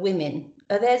mean for the women?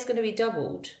 Are theirs going to be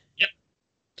doubled? Yep.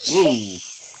 Ooh,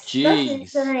 jeez. That's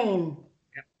insane.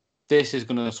 Yep. This is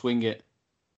going to swing it.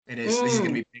 It is. This is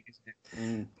going to be big, isn't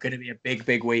it? Going to be a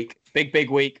big week. Big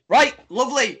week. Right,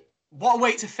 lovely. What a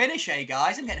way to finish,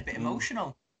 guys? I'm getting a bit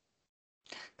emotional.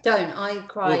 Don't. I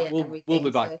cry at everything. We'll be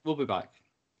back. So We'll be back.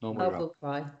 I will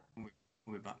cry.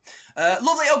 We'll be back.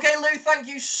 Lovely. Okay, Lou, thank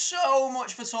you so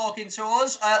much for talking to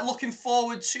us. Looking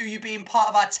forward to you being part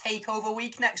of our takeover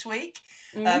week next week.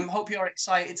 Hope you're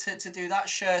excited to do that.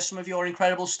 Share some of your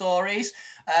incredible stories.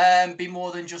 Be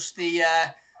more than just the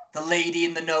lady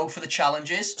in the know for the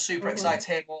challenges. Super excited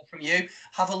to hear more from you.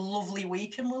 Have a lovely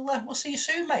week, and we'll see you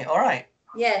soon, mate. All right.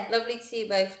 Yeah, lovely to see you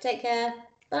both. Take care.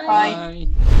 Bye. Bye.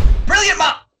 Brilliant,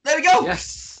 Matt. There we go.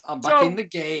 Yes, I'm back in the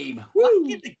game. Back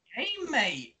in the game,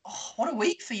 mate. Oh, what a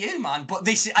week for you, man. But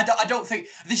this, I don't think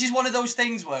this is one of those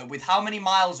things where, with how many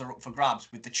miles are up for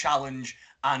grabs with the challenge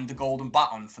and the Golden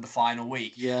Baton for the final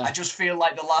week, I just feel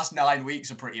like the last 9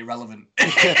 weeks are pretty irrelevant.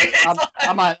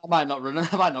 I might not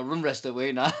run rest of the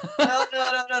way now.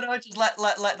 No. Just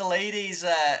let the ladies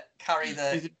carry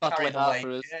the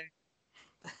weight.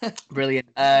 Brilliant.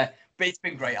 But it's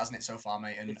been great, hasn't it, so far,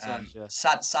 mate? And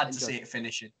sad to see it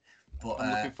finishing. But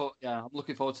I'm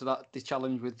looking forward to the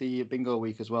challenge with the bingo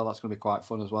week as well. That's going to be quite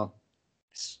fun as well.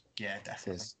 Yeah,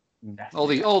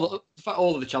 definitely. All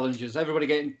of the challenges,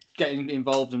 everybody getting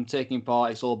involved and taking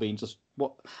part. It's all been just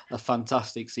what a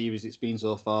fantastic series it's been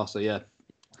so far. So yeah,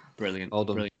 brilliant. All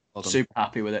done. Brilliant. Well done. Super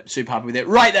happy with it.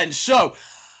 Right then, so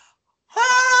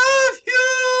have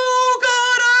you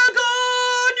got a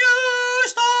good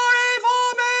news story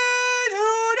for me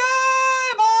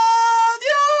today,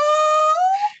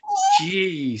 Matthew?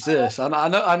 Jesus, and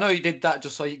I know you did that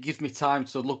just so it gives me time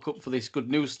to look up for this good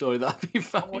news story that I've been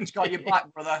finding. I've always got your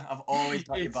back, brother. I've always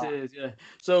got your back. It is, yeah.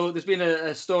 So there's been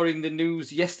a story in the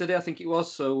news yesterday, I think it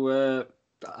was. So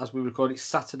as we record it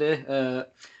Saturday,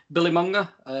 Billy Monger,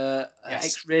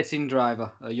 ex-racing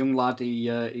driver, a young lad, he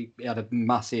had a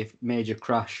massive major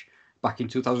crash back in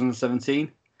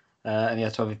 2017, and he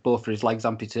had to have both of his legs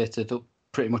amputated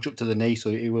pretty much up to the knee,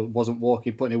 so he wasn't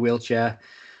walking, put in a wheelchair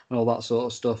and all that sort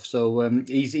of stuff. So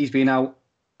he's been out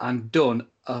and done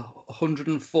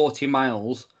 140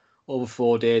 miles over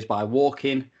 4 days by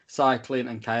walking, cycling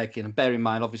and kayaking. And bear in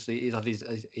mind, obviously,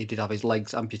 he did have his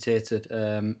legs amputated,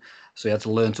 so he had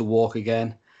to learn to walk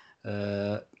again.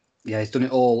 He's done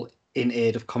it all in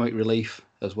aid of comic relief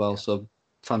as well. So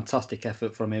fantastic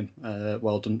effort from him.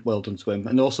 Well done to him.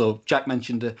 And also, Jack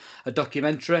mentioned a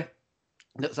documentary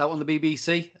that's out on the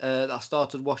BBC that I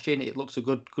started watching. It looks a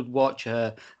good watch.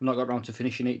 I've not got around to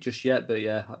finishing it just yet, but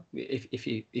yeah,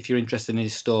 if you're interested in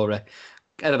his story,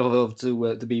 head over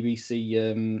to the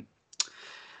BBC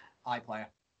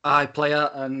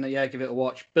iPlayer and give it a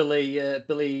watch.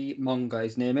 Billy Monger,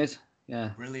 his name is.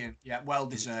 Yeah. Brilliant. Yeah, well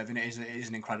deserving. It is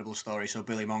an incredible story. So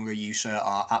Billy Monger, you sir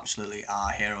are absolutely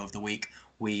our hero of the week.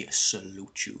 We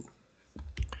salute you.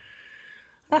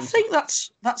 I think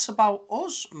that's about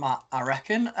us, Matt, I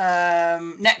reckon.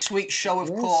 Next week's show, of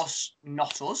course,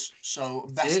 not us. So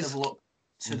best of luck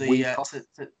to the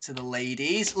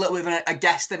ladies. A little bit of a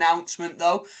guest announcement,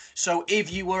 though. So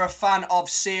if you were a fan of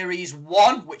Series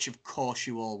 1, which of course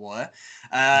you all were,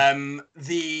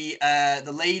 the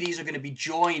ladies are going to be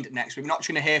joined next week. We're not just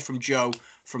going to hear from Joe,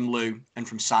 from Lou, and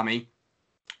from Sammy.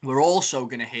 We're also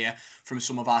going to hear from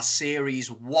some of our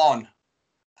Series 1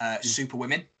 super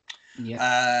women.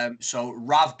 Yeah. So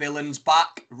Rav Billen's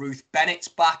back, Ruth Bennett's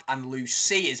back, and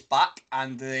Lucy is back,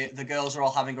 and the girls are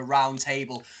all having a round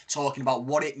table talking about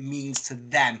what it means to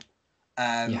them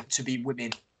to be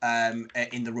women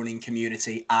in the running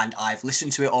community. And I've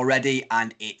listened to it already,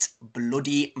 and it's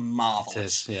bloody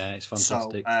marvelous. It is, yeah, it's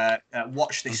fantastic. So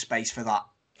watch this space for that.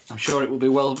 I'm sure it will be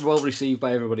well received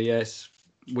by everybody. Yes,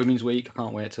 Women's Week. I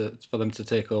can't wait for them to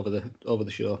take over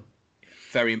the show.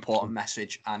 Very important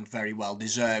message and very well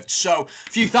deserved. So, a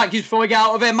few thank yous before we get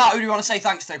out of here. Matt, who do you want to say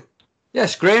thanks to?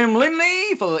 Yes, Graham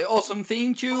Linley for the awesome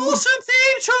theme tune.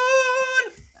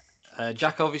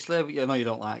 Jack, obviously. I know you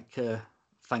don't like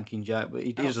thanking Jack, but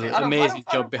he does an amazing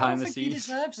job behind the scenes. He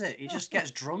deserves it. He just gets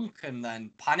drunk and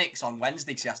then panics on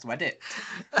Wednesday because he has to edit.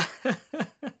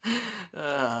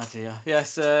 Oh dear.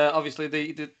 Yes, obviously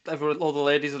all the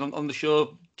ladies on the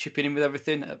show chipping in with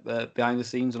everything behind the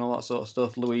scenes and all that sort of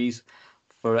stuff. Louise,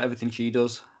 for everything she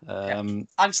does. And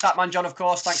Statman John, of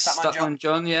course. Thanks, Statman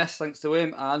John. Yes, thanks to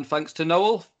him. And thanks to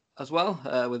Noel as well,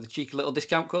 with the cheeky little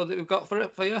discount code that we've got for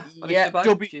you. Yeah,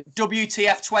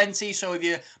 WTF20. So if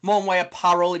you're Monway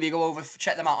Apparel, if you go over,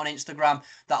 check them out on Instagram,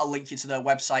 that'll link you to their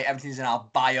website. Everything's in our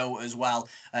bio as well.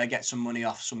 Get some money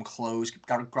off some clothes.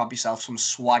 Grab yourself some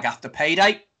swag after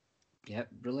payday. Yeah,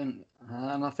 brilliant.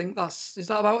 And I think is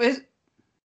that about it?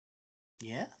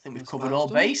 Yeah, I think we've covered all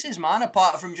bases, man.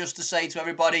 Apart from just to say to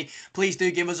everybody, please do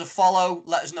give us a follow.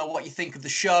 Let us know what you think of the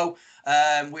show.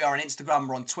 We are on Instagram,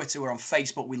 we're on Twitter, we're on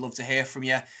Facebook. We love to hear from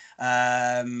you.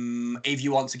 If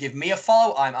you want to give me a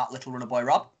follow, I'm at Little Runner Boy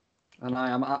Rob. And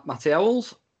I am at Matty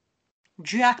Owls.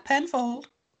 Jack Penfold.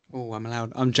 Oh, I'm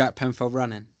allowed. I'm Jack Penfold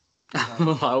running. I'm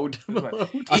allowed.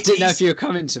 I didn't know if you were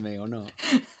coming to me or not.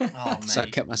 Oh, so I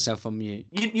kept myself on mute.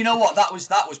 You know what? That was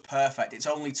perfect. It's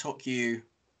only took you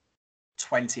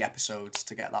 20 episodes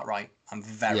to get that right. I'm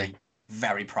very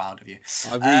proud of you.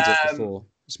 I read it before.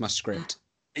 It's my script.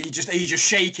 Are you just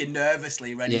shaking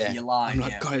nervously, ready for your line? I'm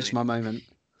like, God, it's my moment.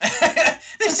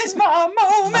 This is my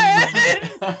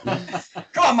moment.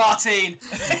 Come on, Martine.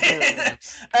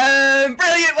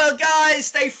 Brilliant. Well, guys,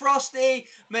 stay frosty.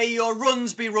 May your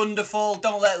runs be wonderful.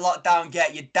 Don't let lockdown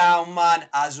get you down, man.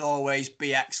 As always,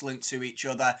 be excellent to each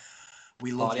other.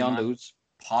 We love you, man. Party on, dudes.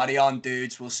 Party on,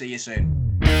 dudes. We'll see you soon.